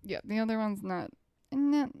 no. Yeah, the other one's not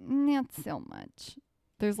so much.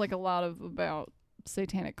 There's like a lot of about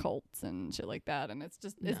satanic cults and shit like that, and it's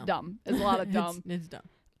No. dumb. It's a lot of dumb. It's dumb.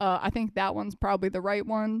 I think that one's probably the right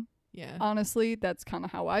one. Yeah. Honestly, that's kind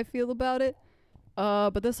of how I feel about it.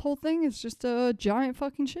 But this whole thing is just a giant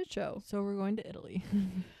fucking shit show. So we're going to Italy,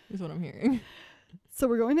 is what I'm hearing. So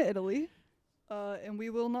we're going to Italy, and we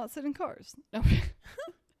will not sit in cars. No.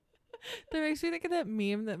 That makes me think of that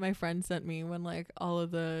meme that my friend sent me when like all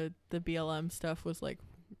of the BLM stuff was like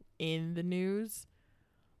in the news.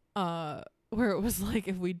 Where it was like,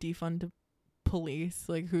 if we defund the police,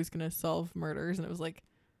 like who's gonna solve murders? And it was like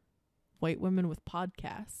white women with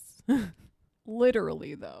podcasts.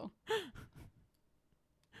 Literally, though.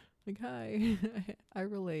 Like, hi, I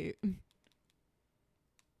relate.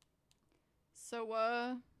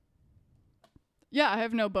 So, yeah, I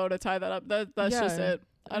have no bow to tie that up. That's just Yeah. it.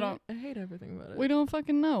 I hate everything about it. We don't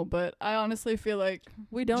fucking know, but I honestly feel like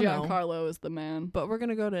We don't know. Giancarlo is the man. But we're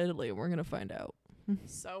gonna go to Italy and we're gonna find out.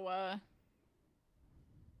 So,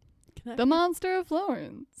 Can that the be- monster of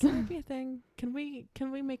Florence. Can that be a thing? Can we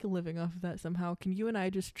make a living off of that somehow? Can you and I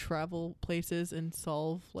just travel places and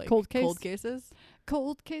solve like Cold case? cases?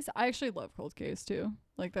 Cold Case. I actually love Cold Case too.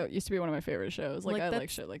 Like that used to be one of my favorite shows. Like I like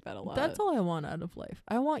shit like that a lot. That's all I want out of life.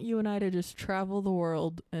 I want you and I to just travel the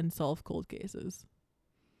world and solve cold cases.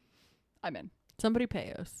 I'm in. Somebody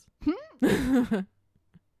pay us.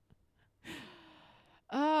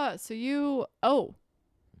 So you.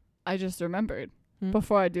 I just remembered. Hmm?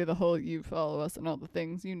 Before I do the whole you follow us and all the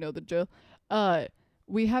things, you know the drill.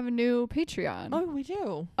 We have a new Patreon. Oh, we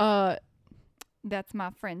do. That's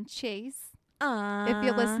my friend Chase. If If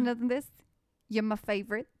you listen to this, you're my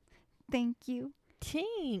favorite. Thank you.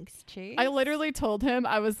 thanks, Chase. I literally told him,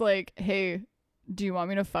 I was like, hey, do you want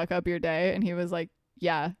me to fuck up your day? And he was like,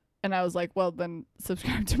 yeah. And I was like, well, then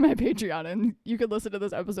subscribe to my Patreon and you could listen to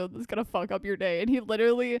this episode that's gonna fuck up your day. And he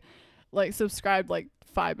literally like subscribed like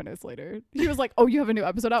 5 minutes later. He was like, oh, you have a new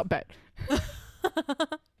episode out? Bet.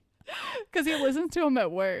 Because he listens to him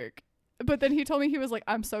at work. But then he told me, he was like,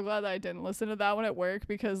 I'm so glad that I didn't listen to that one at work,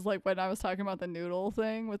 because like when I was talking about the noodle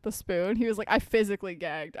thing with the spoon, he was like, I physically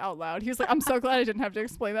gagged out loud. He was like, I'm so glad I didn't have to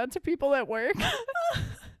explain that to people at work.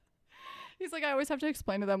 He's like, I always have to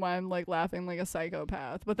explain to them why I'm like laughing like a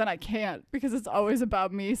psychopath, but then I can't because it's always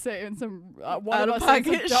about me saying some one of us saying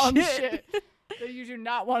some dumb shit that you do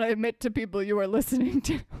not want to admit to people you are listening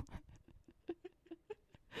to.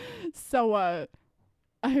 So I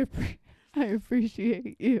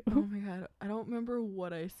appreciate you. Oh my god, I don't remember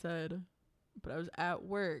what I said, but I was at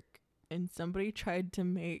work and somebody tried to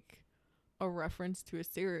make a reference to a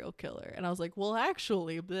serial killer, and I was like, well,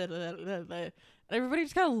 actually, blah, blah, blah, blah. And everybody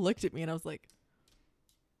just kind of looked at me, and I was like,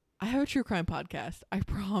 I have a true crime podcast. I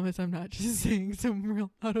promise I'm not just saying some real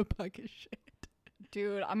out of pocket shit.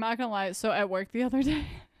 Dude, I'm not gonna lie. So at work the other day,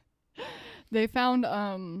 they found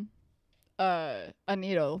a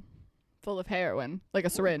needle full of heroin, like a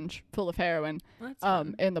syringe full of heroin,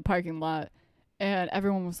 That's in the parking lot, and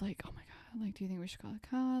everyone was like, "Oh my god, like, do you think we should call the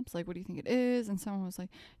cops? Like, what do you think it is?" And someone was like,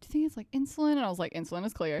 "Do you think it's like insulin?" And I was like, "Insulin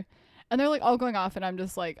is clear," and they're like all going off, and I'm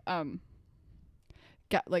just like,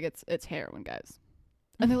 like it's heroin, guys.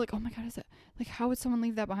 And they're like, "Oh my god, is it like how would someone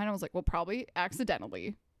leave that behind?" I was like, "Well, probably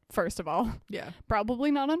accidentally. First of all, yeah.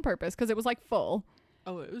 probably not on purpose because it was like full."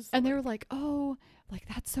 Oh, it was. And they were like, "Oh, like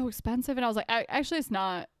that's so expensive." And I was like, actually, it's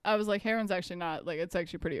not. I was like, heroin's actually not. Like, it's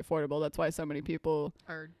actually pretty affordable. That's why so many people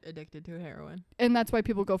are addicted to heroin. And that's why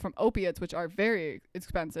people go from opiates, which are very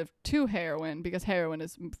expensive, to heroin, because heroin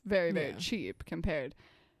is very, very cheap compared.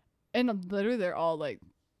 And literally, they're all like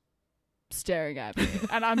staring at me.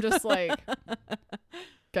 And I'm just like,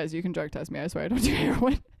 guys, you can drug test me. I swear I don't do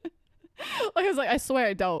heroin. Like, I was like, I swear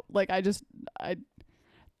I don't. Like, I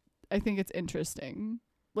think it's interesting.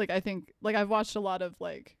 Like, I think, like, I've watched a lot of,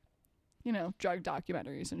 like, you know, drug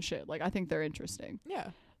documentaries and shit. Like, I think they're interesting.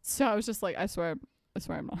 Yeah. So I was just like, I swear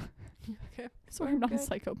I'm not. Okay. I swear I'm not a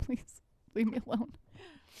psycho, please. Leave me alone.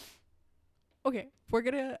 Okay. We're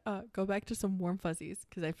going to go back to some warm fuzzies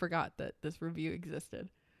because I forgot that this review existed.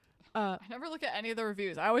 I never look at any of the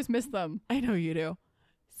reviews. I always miss them. I know you do.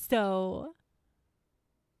 So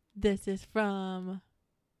this is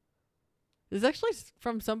actually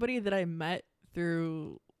from somebody that I met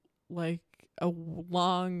through like a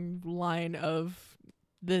long line of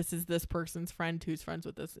this is this person's friend who's friends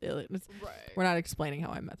with this. Right. We're not explaining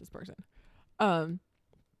how I met this person. But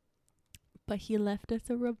he left us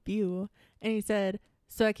a review and he said,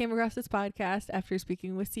 "So I came across this podcast after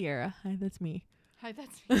speaking with Sierra." Hi, that's me. Hi,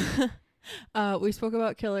 that's me. We spoke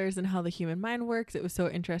about killers and how the human mind works. It was so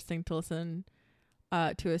interesting to listen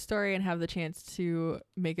to a story and have the chance to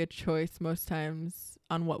make a choice most times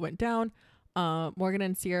on what went down. Morgan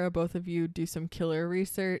and Sierra, both of you do some killer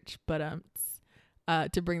research, but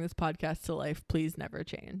to bring this podcast to life. Please never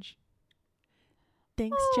change.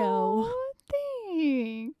 Thanks, Joe. Oh,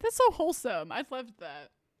 thanks. That's so wholesome. I loved that.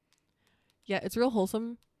 Yeah, it's real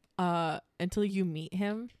wholesome until you meet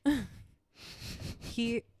him.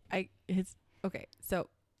 Okay, so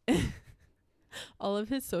all of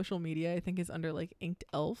his social media I think is under like Inked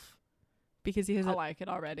Elf because he has I a like it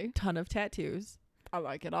already. ton of tattoos. I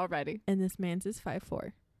like it already. And this man's is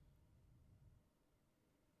 5'4".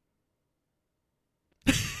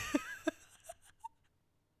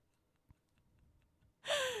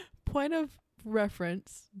 Point of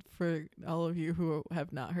reference for all of you who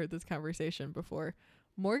have not heard this conversation before.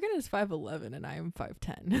 Morgan is 5'11" and I am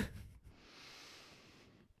 5'10".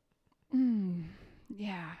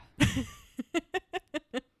 Yeah.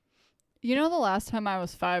 You know the last time I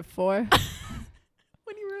was 5'4"?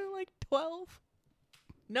 When you were like 12?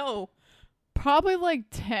 No. Probably like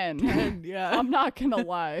 10. 10, yeah. I'm not gonna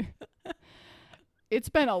lie. It's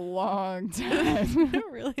been a long time. A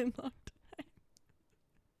really long time.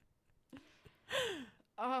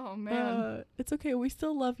 Oh man. It's okay. We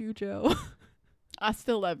still love you, Joe. I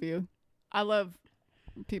still love you. I love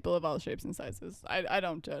people of all shapes and sizes. I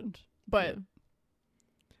don't judge. But yeah.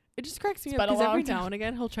 It just cracks me It's up been a because every long time. now and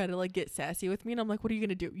again he'll try to like get sassy with me and I'm like, what are you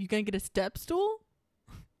gonna do? You gonna get a step stool?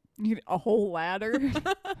 you need a whole ladder.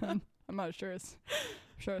 I'm not sure. A step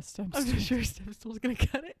I'm stool. not sure a step stool's gonna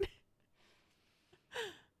cut it.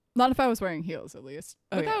 Not if I was wearing heels, at least.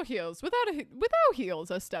 Oh, without heels, without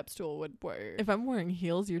heels, a step stool would work. If I'm wearing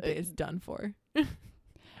heels, your day is done for.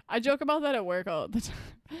 I joke about that at work all the time.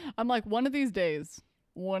 I'm like, one of these days,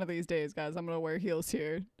 guys, I'm gonna wear heels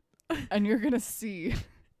here, and you're gonna see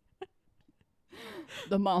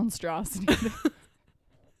the monstrosity.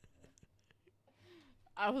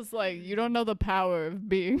 I was like, you don't know the power of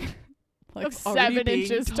being like Of already 7 being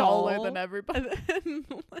inches tall. taller than everybody. And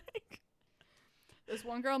then, like, This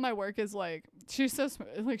one girl in my work is like, she's so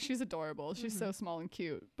she's adorable. She's so small and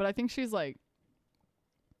cute, but I think she's like,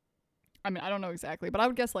 I mean, I don't know exactly, but I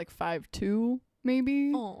would guess like 5'2",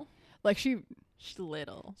 maybe. oh, Like she's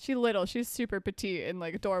little. She's super petite and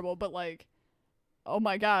like adorable, but like, oh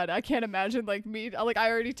my god, I can't imagine like me. Like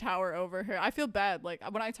I already tower over her. I feel bad. Like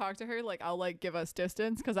when I talk to her, like I'll like give us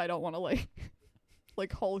distance because I don't want to like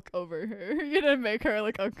like Hulk over her. You know, make her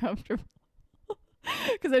like uncomfortable.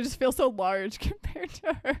 Because I just feel so large compared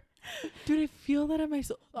to her. Dude, I feel that at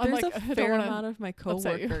myself. I'm There's like, I a don't fair wanna amount of my upset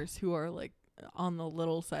you. coworkers who are like on the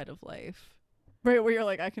little side of life. Right, where you're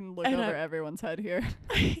like, I can look And over everyone's head here.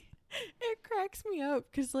 It cracks me up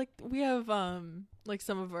because like we have like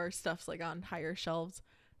some of our stuff's like on higher shelves,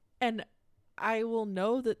 and I will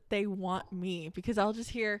know that they want me because I'll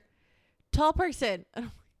just hear tall person. And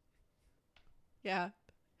I'm like, yeah,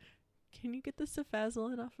 can you get the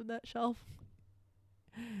Cefazolin off of that shelf?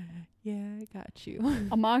 Yeah, I got you.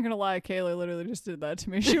 I'm not gonna lie, Kayla literally just did that to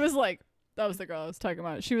me. She was like, that was the girl I was talking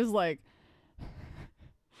about. She was like,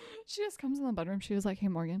 she just comes in the bedroom. She was like, hey,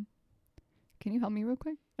 Morgan, can you help me real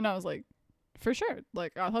quick? And I was like, for sure.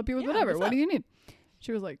 Like, I'll help you with Yeah, whatever. what's What up? do you need?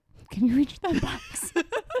 She was like, can you reach that box?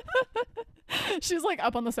 She's like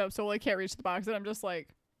up on the step, so like can't reach the box. And I'm just like,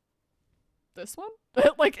 this one?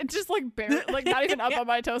 Like, it's just like bare, like not even up on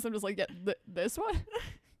my toes. I'm just like, yeah, this one?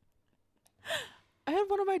 I had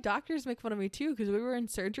one of my doctors make fun of me too because we were in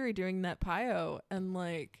surgery doing that pyo and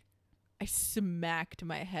like I smacked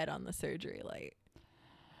my head on the surgery light.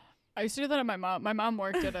 I used to do that at my mom. My mom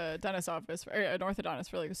worked at a dentist office, or an orthodontist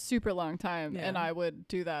for like a super long time. Yeah. And I would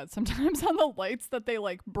do that sometimes on the lights that they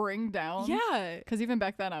like bring down. Yeah. Because even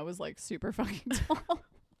back then I was like super fucking tall.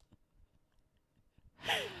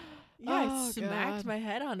 Yeah, Oh, I smacked God. my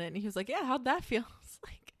head on it and he was like, yeah, how'd that feel? I was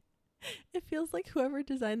like, it feels like whoever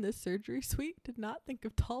designed this surgery suite did not think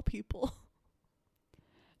of tall people.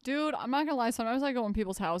 Dude, I'm not gonna lie. Sometimes I go in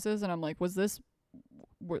people's houses and I'm like, was this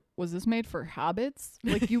made for hobbits?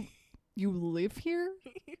 Like you live here?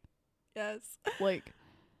 Yes. Like,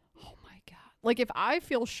 oh my god. Like if I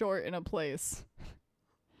feel short in a place,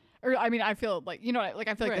 or I mean, I feel like, you know, like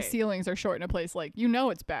I feel like Right. the ceilings are short in a place. Like, you know,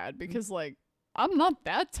 it's bad because like I'm not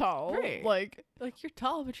that tall. Right. Like, Like you're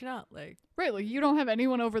tall, but you're not like. right. Like you don't have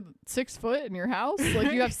anyone over 6 foot in your house.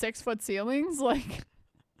 Like you have 6 foot ceilings. Like,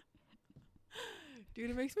 Dude,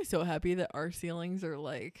 it makes me so happy that our ceilings are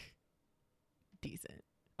like decent.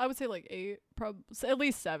 I would say like 8, probably at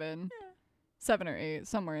least 7. Yeah. 7 or 8,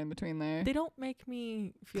 somewhere in between there. They don't make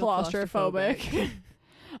me feel Claustrophobic.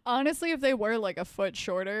 Honestly, if they were like a foot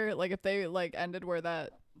shorter, like if they like ended where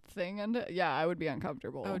that thing ended, yeah, I would be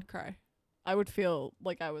uncomfortable. I would cry. I would feel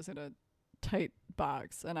like I was in a tight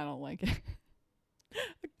box and I don't like it.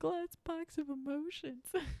 A glass box of emotions.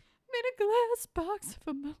 Made a glass box of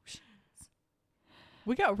emotions.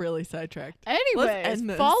 We got really sidetracked. Anyways, end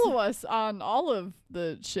this. follow us on all of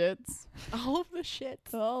the shits. All of the shit.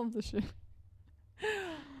 All of the shit.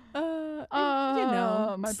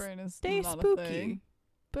 My brain is stay not a spooky. thing.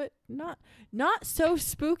 But not so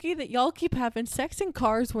spooky that y'all keep having sex in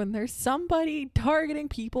cars when there's somebody targeting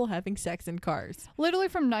people having sex in cars. Literally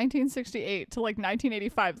from 1968 to like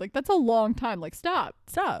 1985. Like, that's a long time. Like, stop.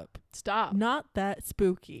 Stop. Not that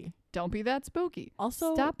spooky. Don't be that spooky.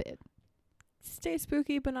 Also, Stop it. stay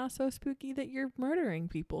spooky, but not so spooky that you're murdering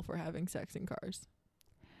people for having sex in cars.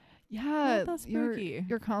 Yeah, Not that spooky.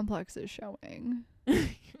 your complex is showing.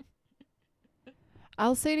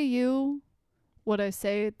 I'll say to you what I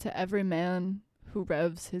say to every man who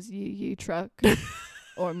revs his yee truck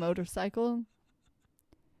or motorcycle.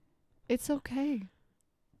 It's okay.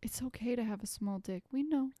 It's okay to have a small dick. We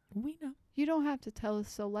know. We know. You don't have to tell us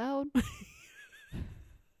so loud.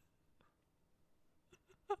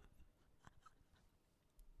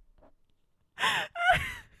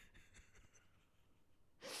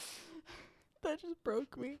 That just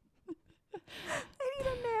broke me. I need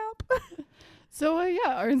a nap. So,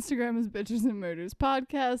 yeah, our Instagram is Bitches and Murders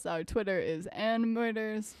Podcast. Our Twitter is And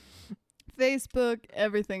Murders. Facebook,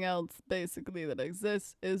 everything else basically that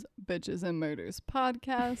exists is Bitches and Murders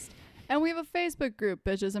Podcast. And we have a Facebook group,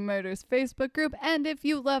 Bitches and Murders Facebook group. And if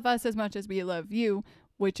you love us as much as we love you,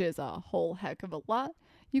 which is a whole heck of a lot,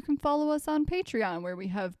 you can follow us on Patreon, where we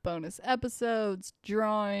have bonus episodes,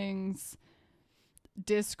 drawings,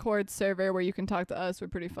 Discord server where you can talk to us. We're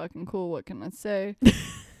pretty fucking cool. What can I say?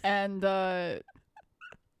 And there's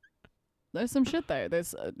some shit there.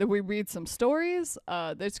 We read some stories.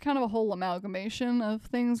 There's kind of a whole amalgamation of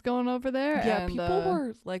things going over there. Yeah, and, people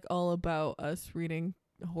were like all about us reading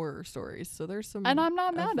horror stories, so there's some. And I'm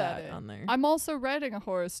not of mad at that it. on there. I'm also writing a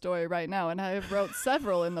horror story right now, and I have wrote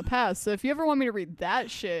several in the past. So if you ever want me to read that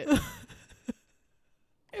shit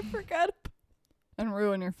I forgot. and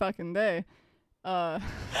ruin your fucking day, I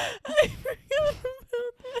forgot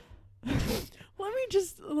about that. Let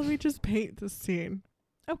me just paint the scene.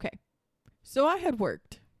 Okay. So I had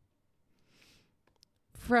worked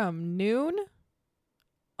from noon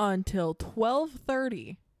until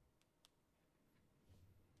 12:30.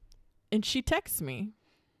 And she texts me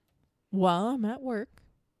while I'm at work.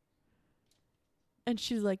 And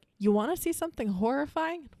she's like, "You want to see something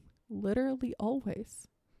horrifying?" Literally always.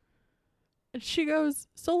 And she goes,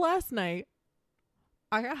 "So last night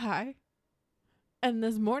I got high. And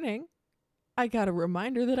this morning I got a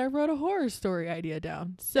reminder that I wrote a horror story idea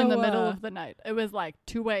down." So in the middle of the night. It was like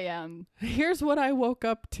 2 a.m. Here's what I woke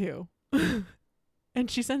up to. And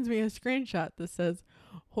she sends me a screenshot that says,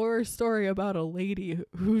 "Horror story about a lady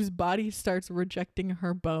whose body starts rejecting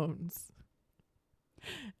her bones."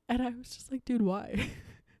 And I was just like, dude, why?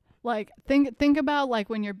 Like, think about like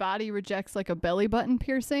when your body rejects like a belly button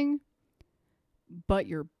piercing, but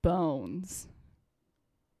your bones.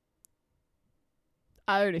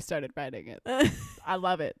 I already started writing it. I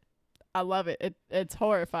love it. It's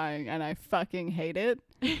horrifying, and I fucking hate it.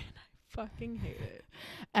 Fucking hate it.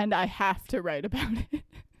 And I have to write about it.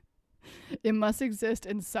 It must exist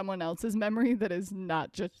in someone else's memory that is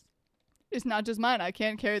not just mine. I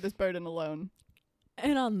can't carry this burden alone.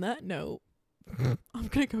 And on that note, I'm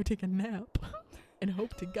gonna go take a nap and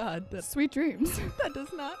hope to God that Sweet dreams. that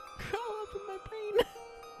does not crawl up in my brain.